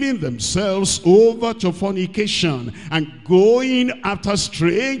 giving themselves over to fornication and going after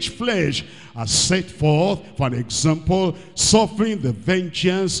strange flesh, are set forth for an example, suffering the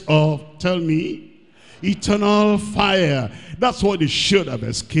vengeance of, tell me, eternal fire. That's what they should have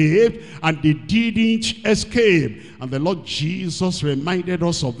escaped, and they didn't escape. And the Lord Jesus reminded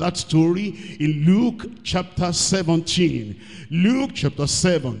us of that story in Luke chapter 17. Luke chapter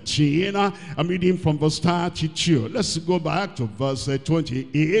 17, I'm reading from verse 32. Let's go back to verse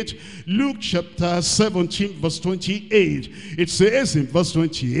 28. Luke chapter 17, verse 28. It says in verse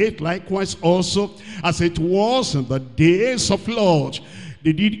 28, likewise also, as it was in the days of Lot,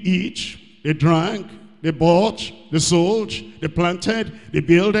 they did eat, they drank, they bought, they sold, they planted, they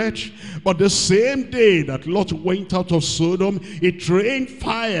builded. But the same day that Lot went out of Sodom, it rained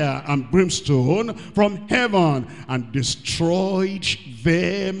fire and brimstone from heaven and destroyed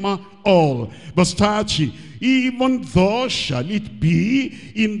them all. Verse 30, even thus shall it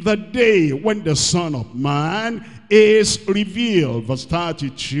be in the day when the Son of Man is revealed. Verse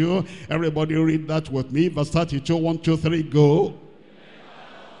 32, everybody read that with me. Verse 32, 1, 2, 3, go.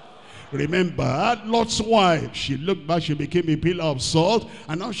 Remember, Lot's wife, she looked back, she became a pillar of salt,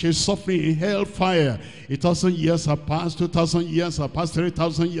 and now she's suffering in hellfire. 1,000 years have passed, 2,000 years have passed,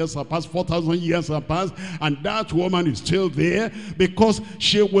 3,000 years have passed, 4,000 years have passed, and that woman is still there because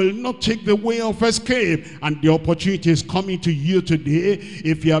she will not take the way of escape. And the opportunity is coming to you today.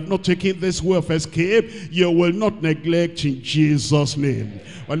 If you have not taken this way of escape, you will not neglect in Jesus' name.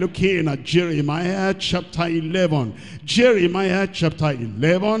 We're looking at Jeremiah chapter 11. Jeremiah chapter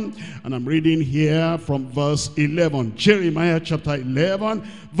 11, and I'm reading here from verse 11. Jeremiah chapter 11,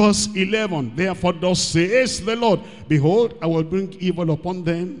 verse 11. Therefore thus says the Lord, behold, I will bring evil upon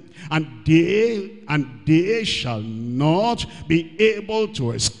them, and they shall not be able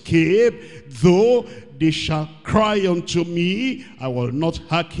to escape, though they shall cry unto me, I will not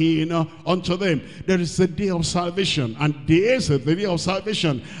hearken unto them. There is a day of salvation, and there is the day of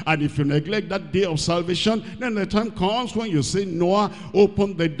salvation. And if you neglect that day of salvation, then the time comes when you say, Noah,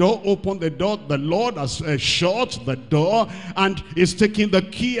 open the door, open the door. The Lord has shut the door and is taking the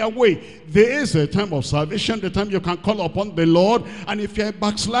key away. There is a time of salvation, the time you can call upon the Lord. And if you're a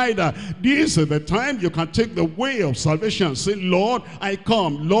backslider, this is the time you can take the way of salvation. Say, Lord, I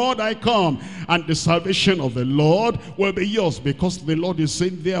come. Lord, I come. And the salvation of the Lord will be yours, because the Lord is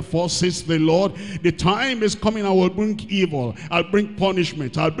saying, therefore says the Lord, the time is coming, I will bring evil, I'll bring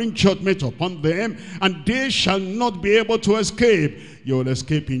punishment, I'll bring judgment upon them, and they shall not be able to escape. You will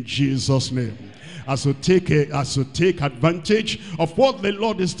escape in Jesus' name. As to take advantage of what the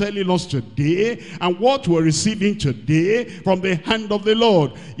Lord is telling us today and what we're receiving today from the hand of the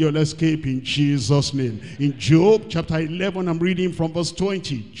Lord, you'll escape in Jesus' name. In Job chapter 11, I'm reading from verse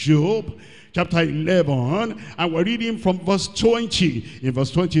 20. Job chapter 11, and we're reading from verse 20. In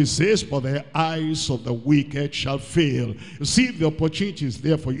verse 20 it says, for the eyes of the wicked shall fail. You see, the opportunity is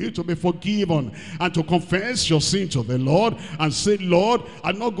there for you to be forgiven and to confess your sin to the Lord and say, Lord,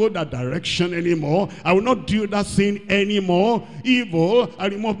 I'll not go that direction anymore. I will not do that thing anymore. Evil, I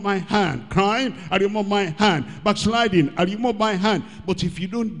remove my hand. Crime, I remove my hand. Backsliding, I remove my hand. But if you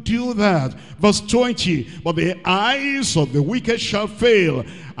don't do that, verse 20, but the eyes of the wicked shall fail,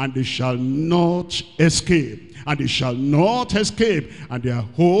 and they shall not escape. And they shall not escape, and their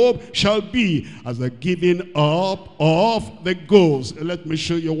hope shall be as the giving up of the ghost. Let me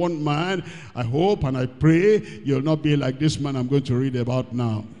show you one man. I hope and I pray you'll not be like this man I'm going to read about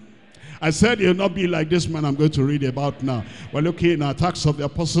now. I said you'll not be like this man I'm going to read about now. We're looking at Acts of the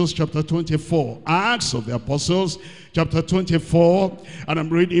Apostles chapter 24. Acts of the Apostles chapter 24, and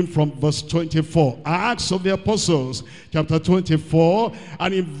I'm reading from verse 24. Acts of the Apostles chapter 24,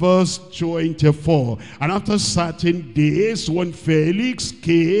 and in verse 24. And after certain days, when Felix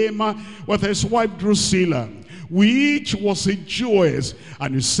came with his wife Drusilla, which was a Jewess,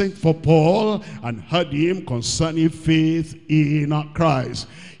 and he sent for Paul and heard him concerning faith in Christ.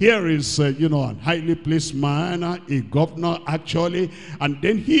 Here is, a highly placed man, a governor actually, and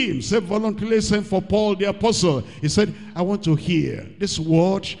then he himself voluntarily sent for Paul the apostle. He said, I want to hear this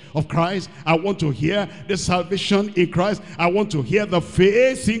word of Christ. I want to hear the salvation in Christ. I want to hear the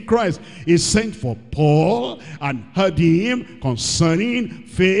faith in Christ. He sent for Paul and heard him concerning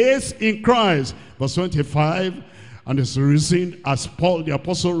faith in Christ. Verse 25, and is reasoned as Paul the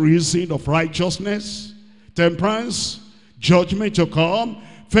apostle reasoned of righteousness, temperance, judgment to come.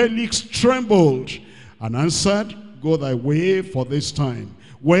 Felix trembled and answered, go thy way for this time.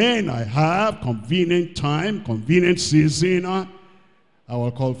 When I have convenient time, convenient season, I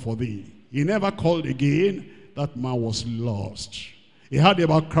will call for thee. He never called again. That man was lost. He heard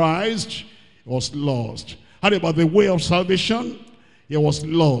about Christ, he was lost. Heard about the way of salvation, he was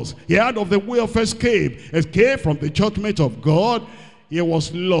lost. He heard of the way of escape from the judgment of God. He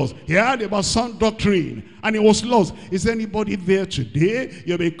was lost. He heard about sound doctrine, and he was lost. Is anybody there today?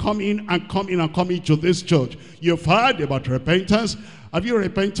 You've been coming and coming to this church. You've heard about repentance. Have you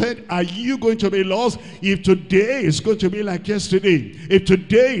repented? Are you going to be lost? If today is going to be like yesterday, if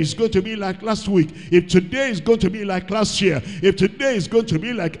today is going to be like last week, if today is going to be like last year, if today is going to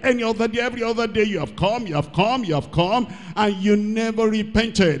be like any other day, every other day you have come, and you never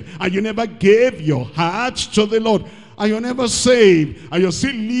repented, and you never gave your heart to the Lord, and you're never saved, and you're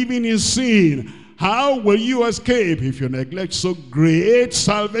still living in sin, how will you escape if you neglect so great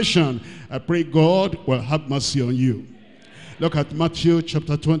salvation? I pray God will have mercy on you. Look at Matthew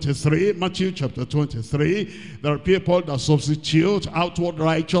chapter 23. Matthew chapter 23. There are people that substitute outward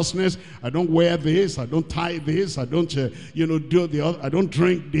righteousness. I don't wear this. I don't tie this. I don't, do the other. I don't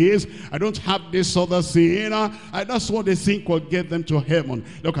drink this. I don't have this other thing. That's what they think will get them to heaven.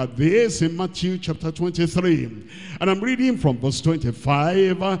 Look at this in Matthew chapter 23. And I'm reading from verse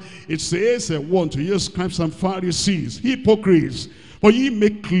 25. It says, "Woe unto you, scribes and Pharisees, hypocrites, for ye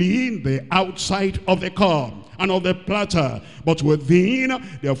make clean the outside of the cup and of the platter, but within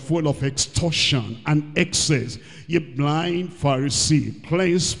they are full of extortion and excess. Ye blind Pharisee,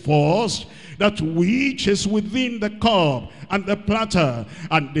 cleanse first that which is within the cup and the platter,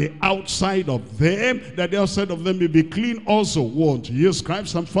 and the outside of them, that the outside of them may be clean also. Woe unto you,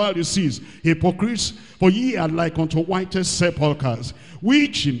 scribes and Pharisees, hypocrites, for ye are like unto whitest sepulchres,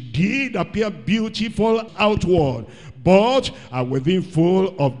 which indeed appear beautiful outward, but are within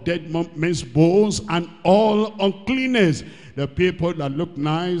full of dead men's bones and all uncleanness." The people that look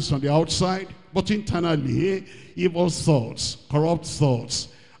nice on the outside, but internally, evil thoughts, corrupt thoughts,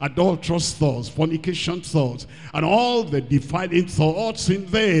 adulterous thoughts, fornication thoughts, and all the defiling thoughts in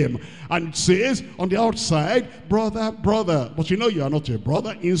them. And it says on the outside, brother, brother, but you know you are not a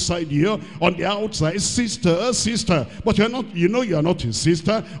brother. Inside you, on the outside, sister, sister, but you're not, you know you are not a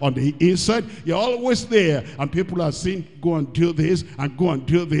sister. On the inside, you're always there, and people are saying, go and do this, and go and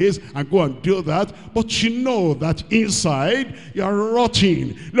do this, and go and do that, but you know that inside you are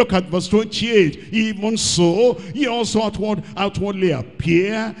rotting. Look at verse 28. Even so, ye also outwardly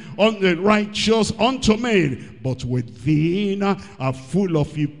appear righteous unto men, but within are full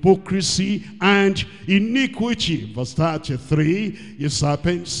of hypocrisy and iniquity. Verse 33, ye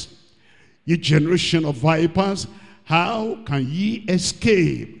serpents, ye generation of vipers, how can ye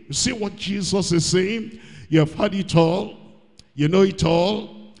escape? You see what Jesus is saying? You have heard it all, you know it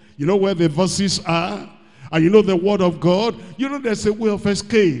all, you know where the verses are, and you know the word of God. You know there's a way of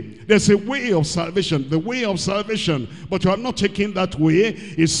escape. There's a way of salvation. The way of salvation. But you are not taking that way.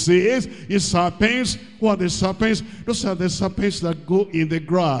 It says, it's serpents. Who are the serpents? Those are the serpents that go in the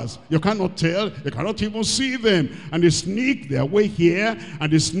grass. You cannot tell. You cannot even see them. And they sneak their way here.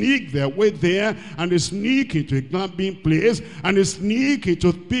 And they sneak their way there. And they sneak into a gambling place. And they sneak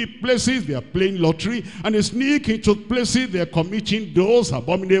into places they are playing lottery. And they sneak into places they are committing those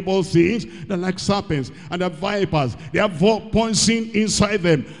abominable things. They're like serpents. And the vipers, they have poison inside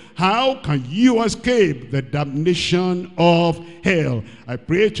them. How can you escape the damnation of hell? I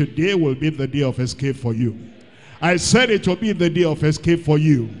pray today will be the day of escape for you. I said it will be the day of escape for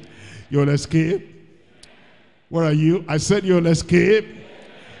you. You'll escape. Where are you? I said you'll escape.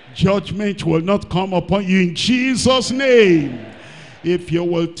 Judgment will not come upon you in Jesus' name. If you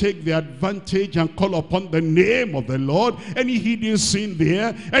will take the advantage and call upon the name of the Lord, any hidden sin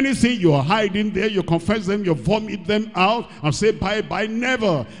there, anything you are hiding there, you confess them, you vomit them out, and say, bye-bye,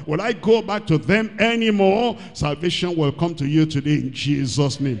 never will I go back to them anymore. Salvation will come to you today in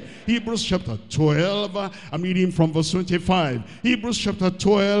Jesus' name. Hebrews chapter 12, I'm reading from verse 25. Hebrews chapter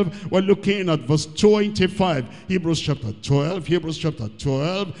 12, we're looking at verse 25. Hebrews chapter 12,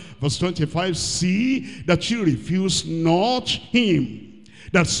 verse 25. See that you refuse not him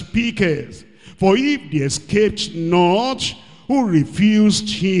that speaketh. For if they escaped not who refused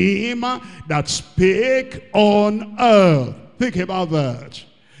him that spake on earth. Think about that.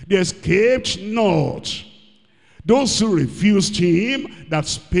 They escaped not those who refused him that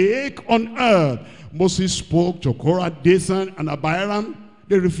spake on earth. Moses spoke to Korah, Dathan, and Abiram.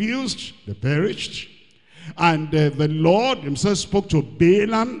 They refused, they perished. And the Lord himself spoke to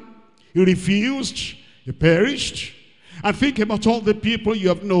Balaam. He refused, he perished. And think about all the people you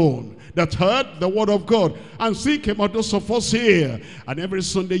have known that heard the word of God. And think about those of us here. And every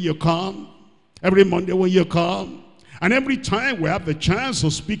Sunday you come, every Monday when you come, and every time we have the chance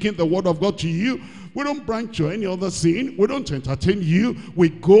of speaking the word of God to you, we don't branch to any other sin. We don't entertain you. We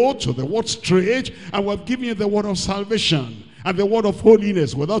go to the word straight, and we've given you the word of salvation and the word of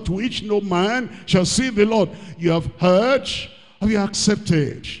holiness, without which no man shall see the Lord. You have heard. Have you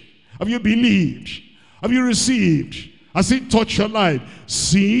accepted? Have you believed? Have you received? Has it touched your life?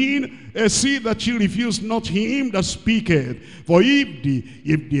 See that you refuse not him that speaketh. For if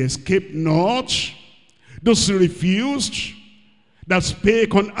they escape not those who refused that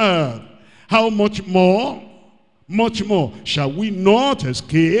spake on earth, how much more shall we not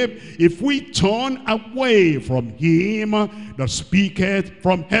escape if we turn away from him that speaketh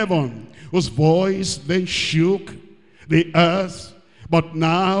from heaven, whose voice then shook the earth? But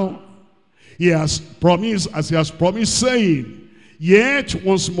now he has promised, as he has promised, saying, yet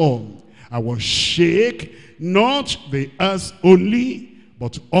once more I will shake not the earth only,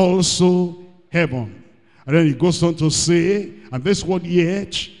 but also heaven. And then he goes on to say, and this word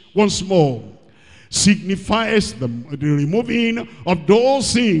yet once more signifies the removing of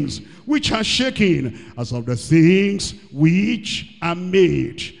those things which are shaken, as of the things which are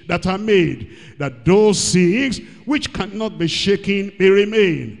made, that those things which cannot be shaken may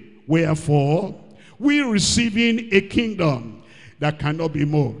remain. Wherefore, we receiving a kingdom that cannot be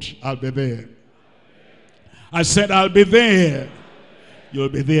moved. I'll be there. I said I'll be there. You'll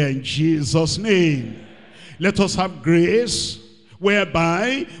be there in Jesus' name. Let us have grace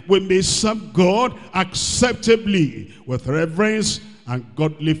whereby we may serve God acceptably with reverence and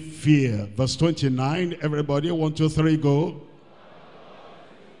godly fear. Verse 29, everybody, 1, 2, 3, go.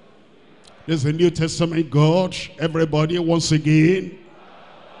 This is the New Testament God. Everybody, once again.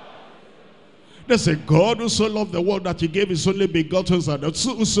 There's a God who so loved the world that he gave his only begotten Son, that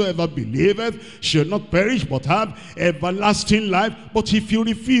whosoever believeth shall not perish but have everlasting life. But if you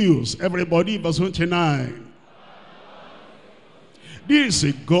refuse, everybody, verse 29. This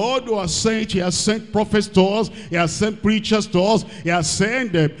is a God who has sent, he has sent prophets to us, he has sent preachers to us, he has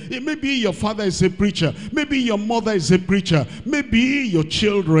sent them. Maybe your father is a preacher, maybe your mother is a preacher, maybe your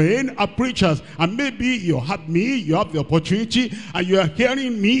children are preachers, and maybe you have me, you have the opportunity, and you are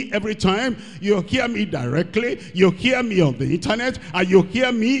hearing me every time. You hear me directly, you hear me on the internet, and you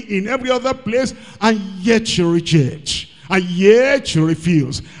hear me in every other place, and yet you reject. And yet you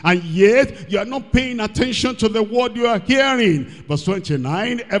refuse. And yet you are not paying attention to the word you are hearing. Verse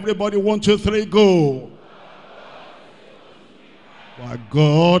 29, everybody, 1, 2, 3, go. For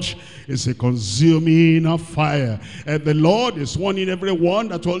God is a consuming fire. And the Lord is warning everyone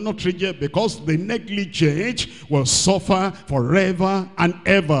that will not reject, because the negligent will suffer forever and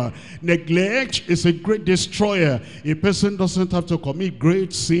ever. Neglect is a great destroyer. A person doesn't have to commit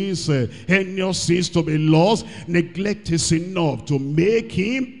great sins, heinous sins to be lost. Neglect is enough to make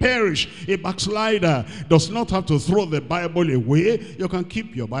him perish. A backslider does not have to throw the Bible away. You can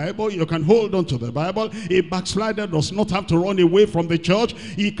keep your Bible, you can hold on to the Bible. A backslider does not have to run away from the church.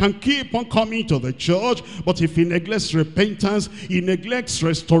 He can keep on coming to the church, but if he neglects repentance, he neglects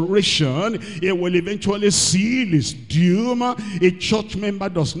restoration, he will eventually seal his doom. A church member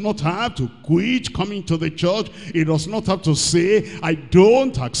does not have to quit coming to the church. He does not have to say, I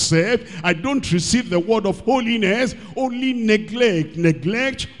don't accept, I don't receive the word of holiness. Only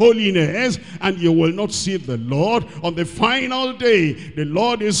neglect holiness, and you will not see the Lord on the final day. The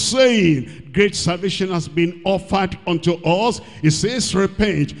Lord is saying, great salvation has been offered unto us. His says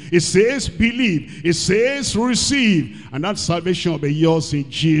repent, it says believe, it says receive, and that salvation will be yours in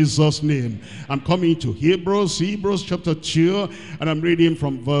Jesus' name. I'm coming to Hebrews chapter 2, and I'm reading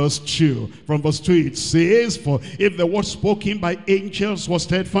from verse 2. From verse 2 it says, for if the word spoken by angels was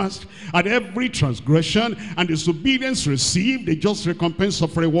steadfast, and every transgression and disobedience received a just recompense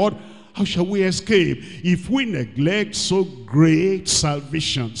of reward, how shall we escape if we neglect so great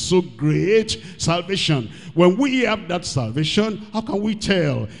salvation? So great salvation. When we have that salvation, how can we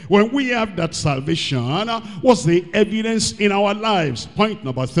tell? When we have that salvation, what's the evidence in our lives? Point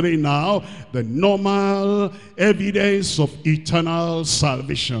number 3 now, the normal evidence of eternal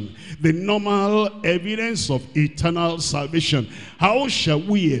salvation. The normal evidence of eternal salvation. How shall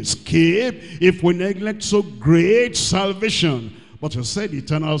we escape if we neglect so great salvation? But you said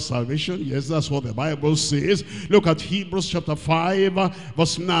eternal salvation. Yes, that's what the Bible says. Look at Hebrews chapter 5,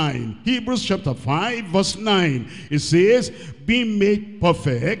 verse 9. Hebrews chapter 5, verse 9. It says, being made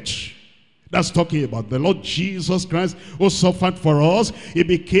perfect. That's talking about the Lord Jesus Christ who suffered for us. He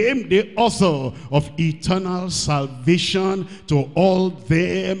became the author of eternal salvation to all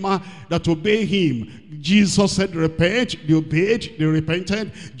them that obey him. Jesus said repent, they obeyed, they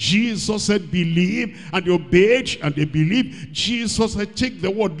repented. Jesus said believe, and they obeyed and they believed. Jesus said take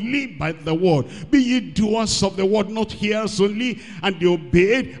the word, live by the word. Be ye doers of the word, not hearers only. And they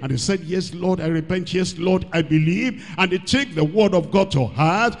obeyed and they said, yes Lord, I repent, yes Lord, I believe. And they take the word of God to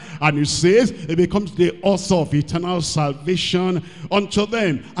heart, and it says it becomes the author of eternal salvation unto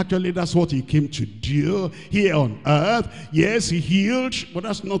them. Actually, that's what he came to do here on earth. Yes, he healed, but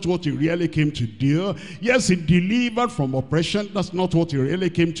that's not what he really came to do. Yes, he delivered from oppression. That's not what he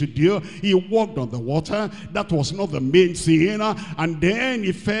really came to do. He walked on the water. That was not the main thing. And then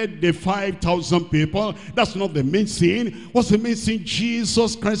he fed the 5,000 people. That's not the main thing. What's the main thing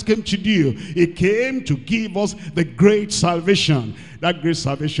Jesus Christ came to do? He came to give us the great salvation. That great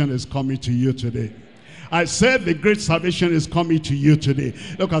salvation is coming to you today. I said the great salvation is coming to you today.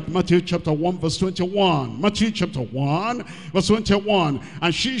 Look at Matthew chapter 1 verse 21. Matthew chapter 1 verse 21.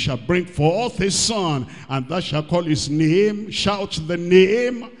 And she shall bring forth a son, and thou shalt call his name, shout the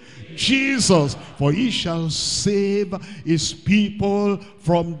name, Jesus, for he shall save his people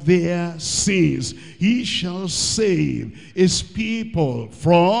from their sins. He shall save his people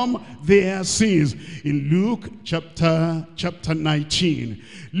from their sins. In Luke chapter 19.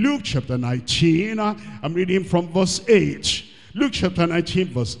 Luke chapter 19, I'm reading from verse 8. Luke chapter 19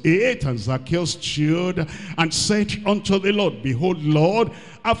 verse 8, and Zacchaeus stood and said unto the Lord, behold, Lord,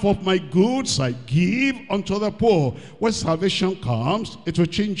 half of my goods I give unto the poor. When salvation comes, it will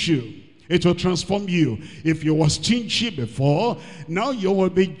change you. It will transform you. If you were stingy before, now you will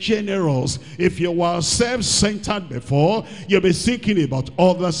be generous. If you were self-centered before, you'll be thinking about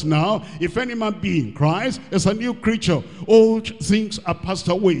others now. If any man be in Christ, is a new creature. Old things are passed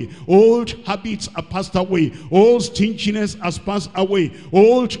away. Old habits are passed away. Old stinginess has passed away.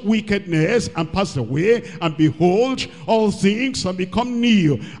 Old wickedness has passed away. And behold, all things have become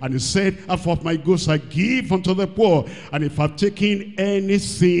new. And he said, half of my goods I give unto the poor. And if I've taken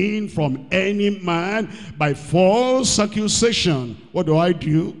anything from any man by false accusation, what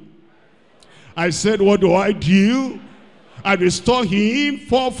do? I said, what do? I restore him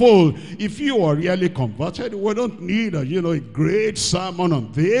fourfold. If you are really converted, we don't need a great sermon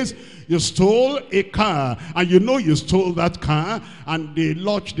on this. You stole a car, and you know you stole that car, and they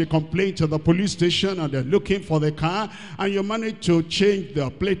lodged the complaint to the police station, and they're looking for the car, and you managed to change the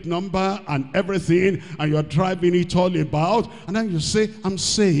plate number and everything, and you're driving it all about, and then you say, I'm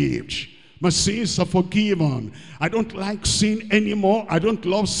saved. My sins are forgiven. I don't like sin anymore. I don't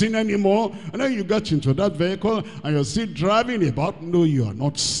love sin anymore. And then you get into that vehicle and you're still driving about. No, you are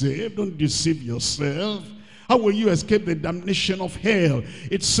not saved. Don't deceive yourself. How will you escape the damnation of hell?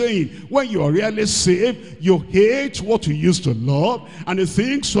 It's saying, when you are really saved, you hate what you used to love and the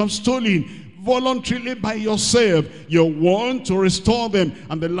things you have stolen. Voluntarily by yourself, you want to restore them,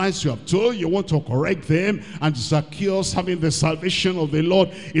 and the lies you have told, you want to correct them. And Zacchaeus, having the salvation of the Lord,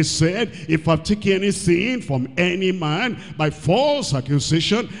 he said, if I've taken anything from any man by false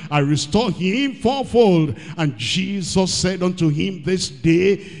accusation, I restore him fourfold. And Jesus said unto him, this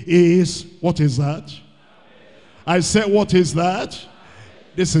day is, what is that? I said, what is that?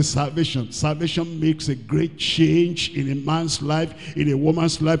 This is salvation. Salvation makes a great change in a man's life, in a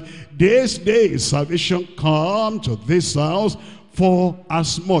woman's life. This day is salvation come to this house for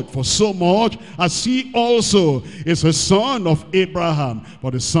so much as he also is a son of Abraham.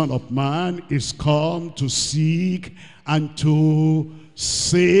 For the Son of Man is come to seek and to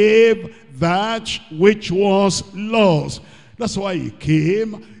save that which was lost. That's why he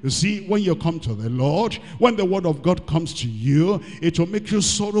came. You see, when you come to the Lord, when the word of God comes to you, it will make you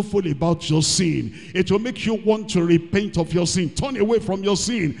sorrowful about your sin. It will make you want to repent of your sin, turn away from your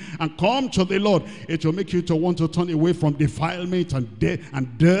sin and come to the Lord. It will make you to want to turn away from defilement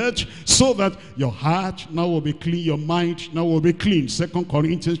and dirt, so that your heart now will be clean, your mind now will be clean. 2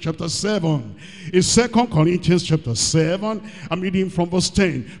 Corinthians chapter 7. In 2 Corinthians chapter 7, I'm reading from verse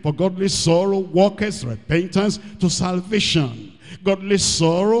 10. For godly sorrow worketh repentance to salvation. Godly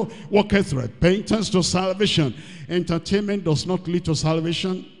sorrow worketh repentance to salvation. Entertainment does not lead to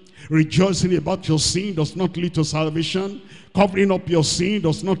salvation. Rejoicing about your sin does not lead to salvation. Covering up your sin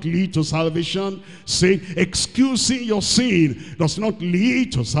does not lead to salvation. Saying, excusing your sin does not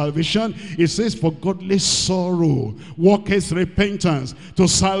lead to salvation. It says, for godly sorrow worketh repentance to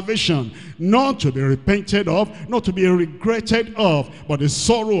salvation, not to be repented of, not to be regretted of, but the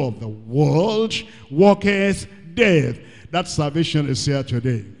sorrow of the world worketh death. That salvation is here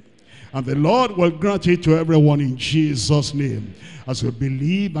today. And the Lord will grant it to everyone in Jesus' name. As you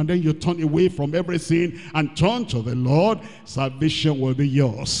believe and then you turn away from everything and turn to the Lord, salvation will be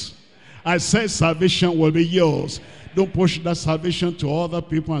yours. I said salvation will be yours. Don't push that salvation to other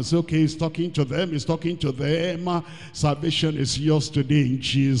people and say, okay, he's talking to them, he's talking to them. Salvation is yours today in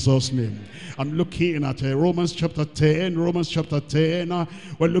Jesus' name. I'm looking at Romans chapter 10. Romans chapter 10,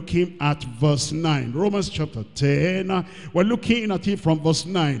 we're looking at verse 9. Romans chapter 10, we're looking at it from verse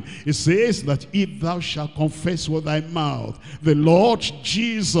 9. It says that if thou shalt confess with thy mouth the Lord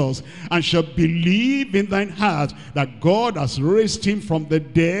Jesus, and shalt believe in thine heart that God has raised him from the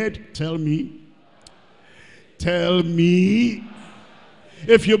dead, tell me.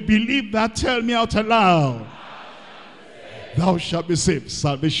 If you believe that, tell me out aloud. Thou shalt be saved.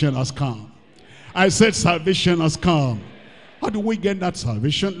 Salvation has come. I said salvation has come. How do we get that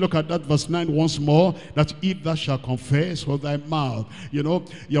salvation? Look at that verse 9 once more. That if thou shalt confess with thy mouth. You know,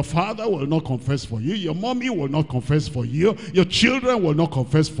 your father will not confess for you. Your mommy will not confess for you. Your children will not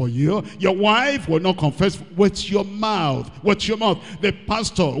confess for you. Your wife will not confess with your mouth. With your mouth. The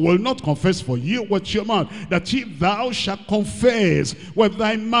pastor will not confess for you with your mouth. That if thou shalt confess with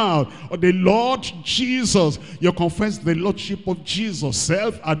thy mouth or the Lord Jesus, you confess the Lordship of Jesus.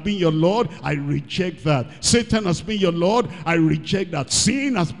 Self has been your Lord. I reject that. Satan has been your Lord. I reject that.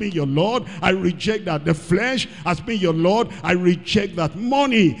 Sin has been your Lord. I reject that. The flesh has been your Lord. I reject that.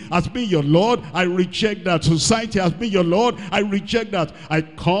 Money has been your Lord. I reject that. Society has been your Lord. I reject that. I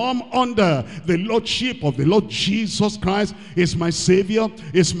come under the Lordship of the Lord Jesus Christ. Is my Savior,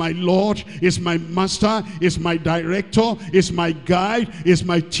 is my Lord, is my Master, is my Director, is my guide, is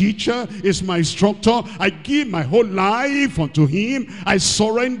my teacher, is my instructor. I give my whole life unto him. I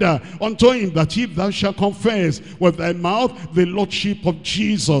surrender unto him, that if thou shalt confess with thy mouth the Lordship of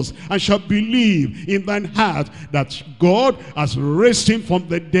Jesus, and shall believe in thine heart that God has raised him from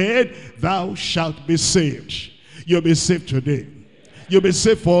the dead, thou shalt be saved. You'll be saved today. You'll be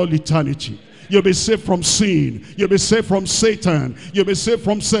saved for all eternity. You'll be saved from sin. You'll be saved from Satan. You'll be saved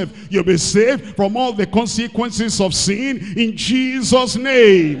from self. You'll be saved from all the consequences of sin in Jesus'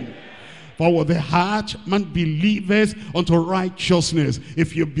 name. For with the heart man believeth unto righteousness.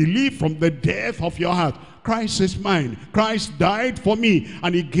 If you believe from the depth of your heart, Christ is mine. Christ died for me,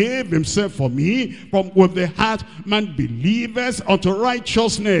 and he gave himself for me. From with the heart man believeth unto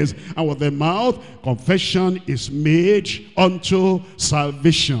righteousness, and with the mouth confession is made unto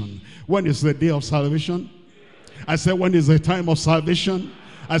salvation. When is the day of salvation? I said, when is the time of salvation?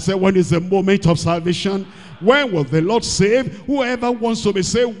 I said, when is the moment of salvation? When will the Lord save? Whoever wants to be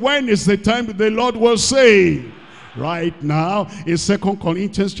saved, when is the time the Lord will save? Right now, in 2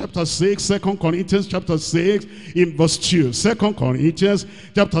 Corinthians chapter 6, 2 Corinthians chapter 6, in verse 2. 2 Corinthians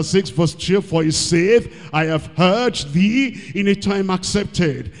chapter 6, verse 2, for he saith, I have heard thee in a time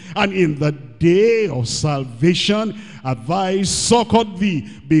accepted, and in the day of salvation have I succored thee.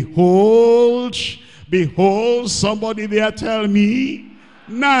 Behold, behold, somebody there tell me,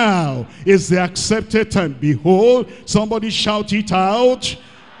 now is the accepted time. Behold, somebody shout it out.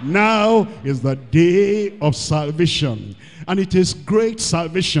 Now is the day of salvation. And it is great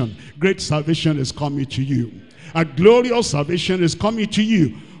salvation. Great salvation is coming to you. A glorious salvation is coming to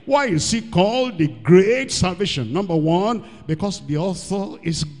you. Why is it called the great salvation? Number one, because the author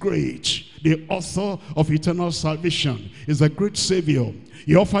is great. The author of eternal salvation is a great Savior.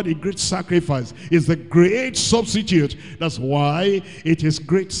 He offered a great sacrifice. It's the great substitute. That's why it is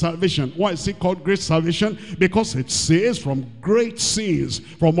great salvation. Why is it called great salvation? Because it saves from great sins,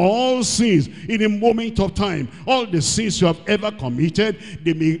 from all sins, in a moment of time. All the sins you have ever committed,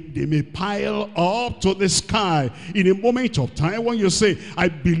 they may pile up to the sky. In a moment of time, when you say, I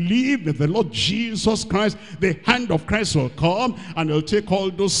believe in the Lord Jesus Christ, the hand of Christ will come and he'll take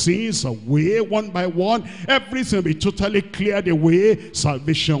all those sins away one by one. Everything will be totally cleared away.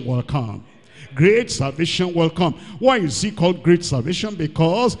 Salvation will come. Great salvation will come. Why is it called great salvation?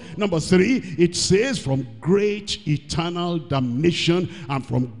 Because, number 3, it says from great eternal damnation and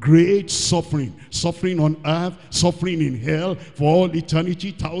from great suffering. Suffering on earth, suffering in hell for all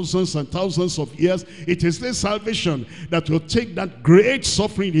eternity, thousands and thousands of years. It is this salvation that will take that great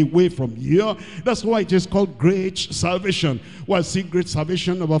suffering away from you. That's why it is called great salvation. Why is it great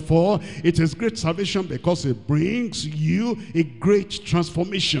salvation? Number 4, it is great salvation because it brings you a great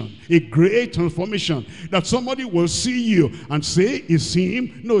transformation. A great transformation, that somebody will see you and say, it's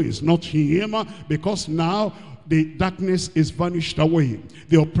him. No, it's not him, because now the darkness is vanished away.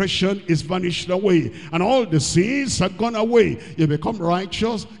 The oppression is vanished away. And all the sins have gone away. You become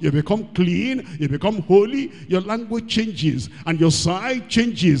righteous. You become clean. You become holy. Your language changes. And your sight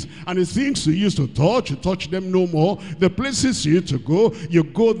changes. And the things you used to touch, you touch them no more. The places you used to go, you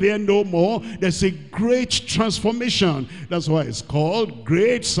go there no more. There's a great transformation. That's why it's called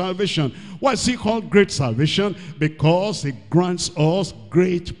great salvation. Why is it called great salvation? Because it grants us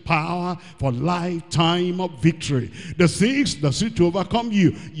great power for lifetime of victory. The things that seek to overcome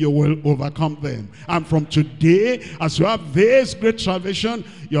you, you will overcome them. And from today, as you have this great salvation,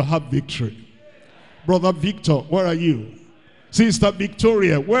 you'll have victory. Brother Victor, where are you? Sister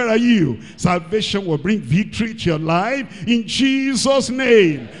Victoria, where are you? Salvation will bring victory to your life in Jesus'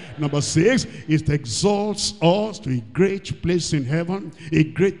 name. Number 6, it exalts us to a great place in heaven, a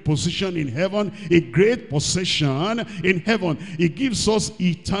great position in heaven, a great possession in heaven. It gives us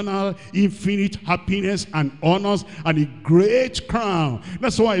eternal, infinite happiness and honors and a great crown.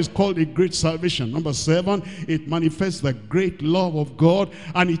 That's why it's called a great salvation. Number 7, it manifests the great love of God,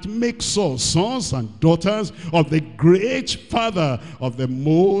 and it makes us sons and daughters of the great Father of the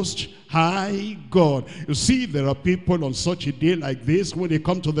Most High God. You see, there are people on such a day like this, when they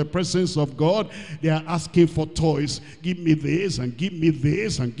come to the presence of God, they are asking for toys. Give me this, and give me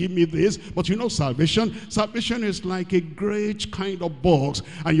this, and give me this. But you know, salvation is like a great kind of box,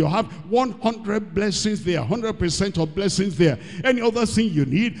 and you have 100 blessings there, 100% of blessings there. Any other thing you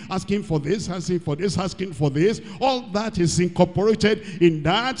need, asking for this, asking for this, asking for this, all that is incorporated in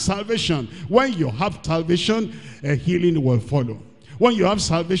that salvation. When you have salvation, healing will follow. When you have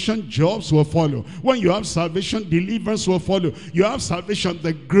salvation, jobs will follow. When you have salvation, deliverance will follow. You have salvation,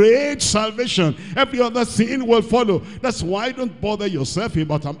 the great salvation. Every other thing will follow. That's why don't bother yourself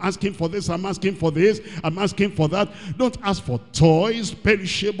about, I'm asking for this, I'm asking for this, I'm asking for that. Don't ask for toys,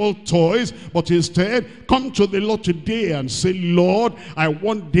 perishable toys, but instead come to the Lord today and say, Lord, I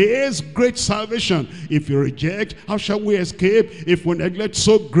want this great salvation. If you reject, how shall we escape if we neglect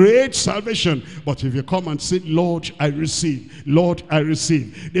so great salvation? But if you come and say, Lord, I receive. Lord, I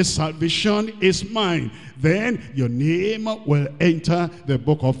receive. This salvation is mine. Then your name will enter the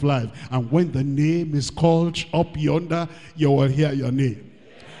book of life. And when the name is called up yonder, you will hear your name.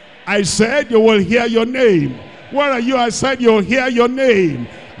 I said you will hear your name. Where are you? I said you'll hear your name.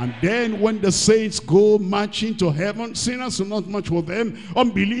 And then when the saints go marching to heaven, sinners will not march with them,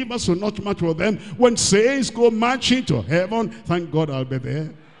 unbelievers will not march with them. When saints go marching to heaven, thank God I'll be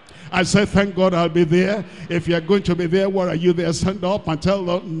there. I said, thank God I'll be there. If you're going to be there, where are you there? Stand up and tell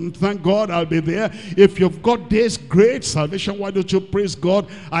them, thank God I'll be there. If you've got this great salvation, why don't you praise God?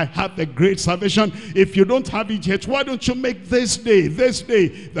 I have the great salvation. If you don't have it yet, why don't you make this day,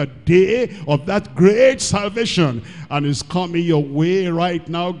 the day of that great salvation? And it's coming your way right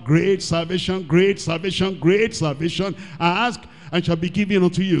now. Great salvation, great salvation, great salvation. Ask, and shall be given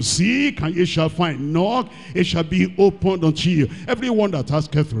unto you. Seek, and ye shall find. Knock, it shall be opened unto you. Everyone that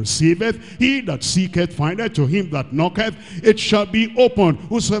asketh receiveth. He that seeketh findeth. To him that knocketh, it shall be opened.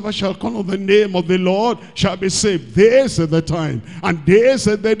 Whosoever shall call on the name of the Lord shall be saved. This is the time, and this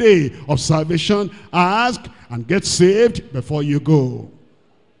is the day of salvation. Ask and get saved before you go.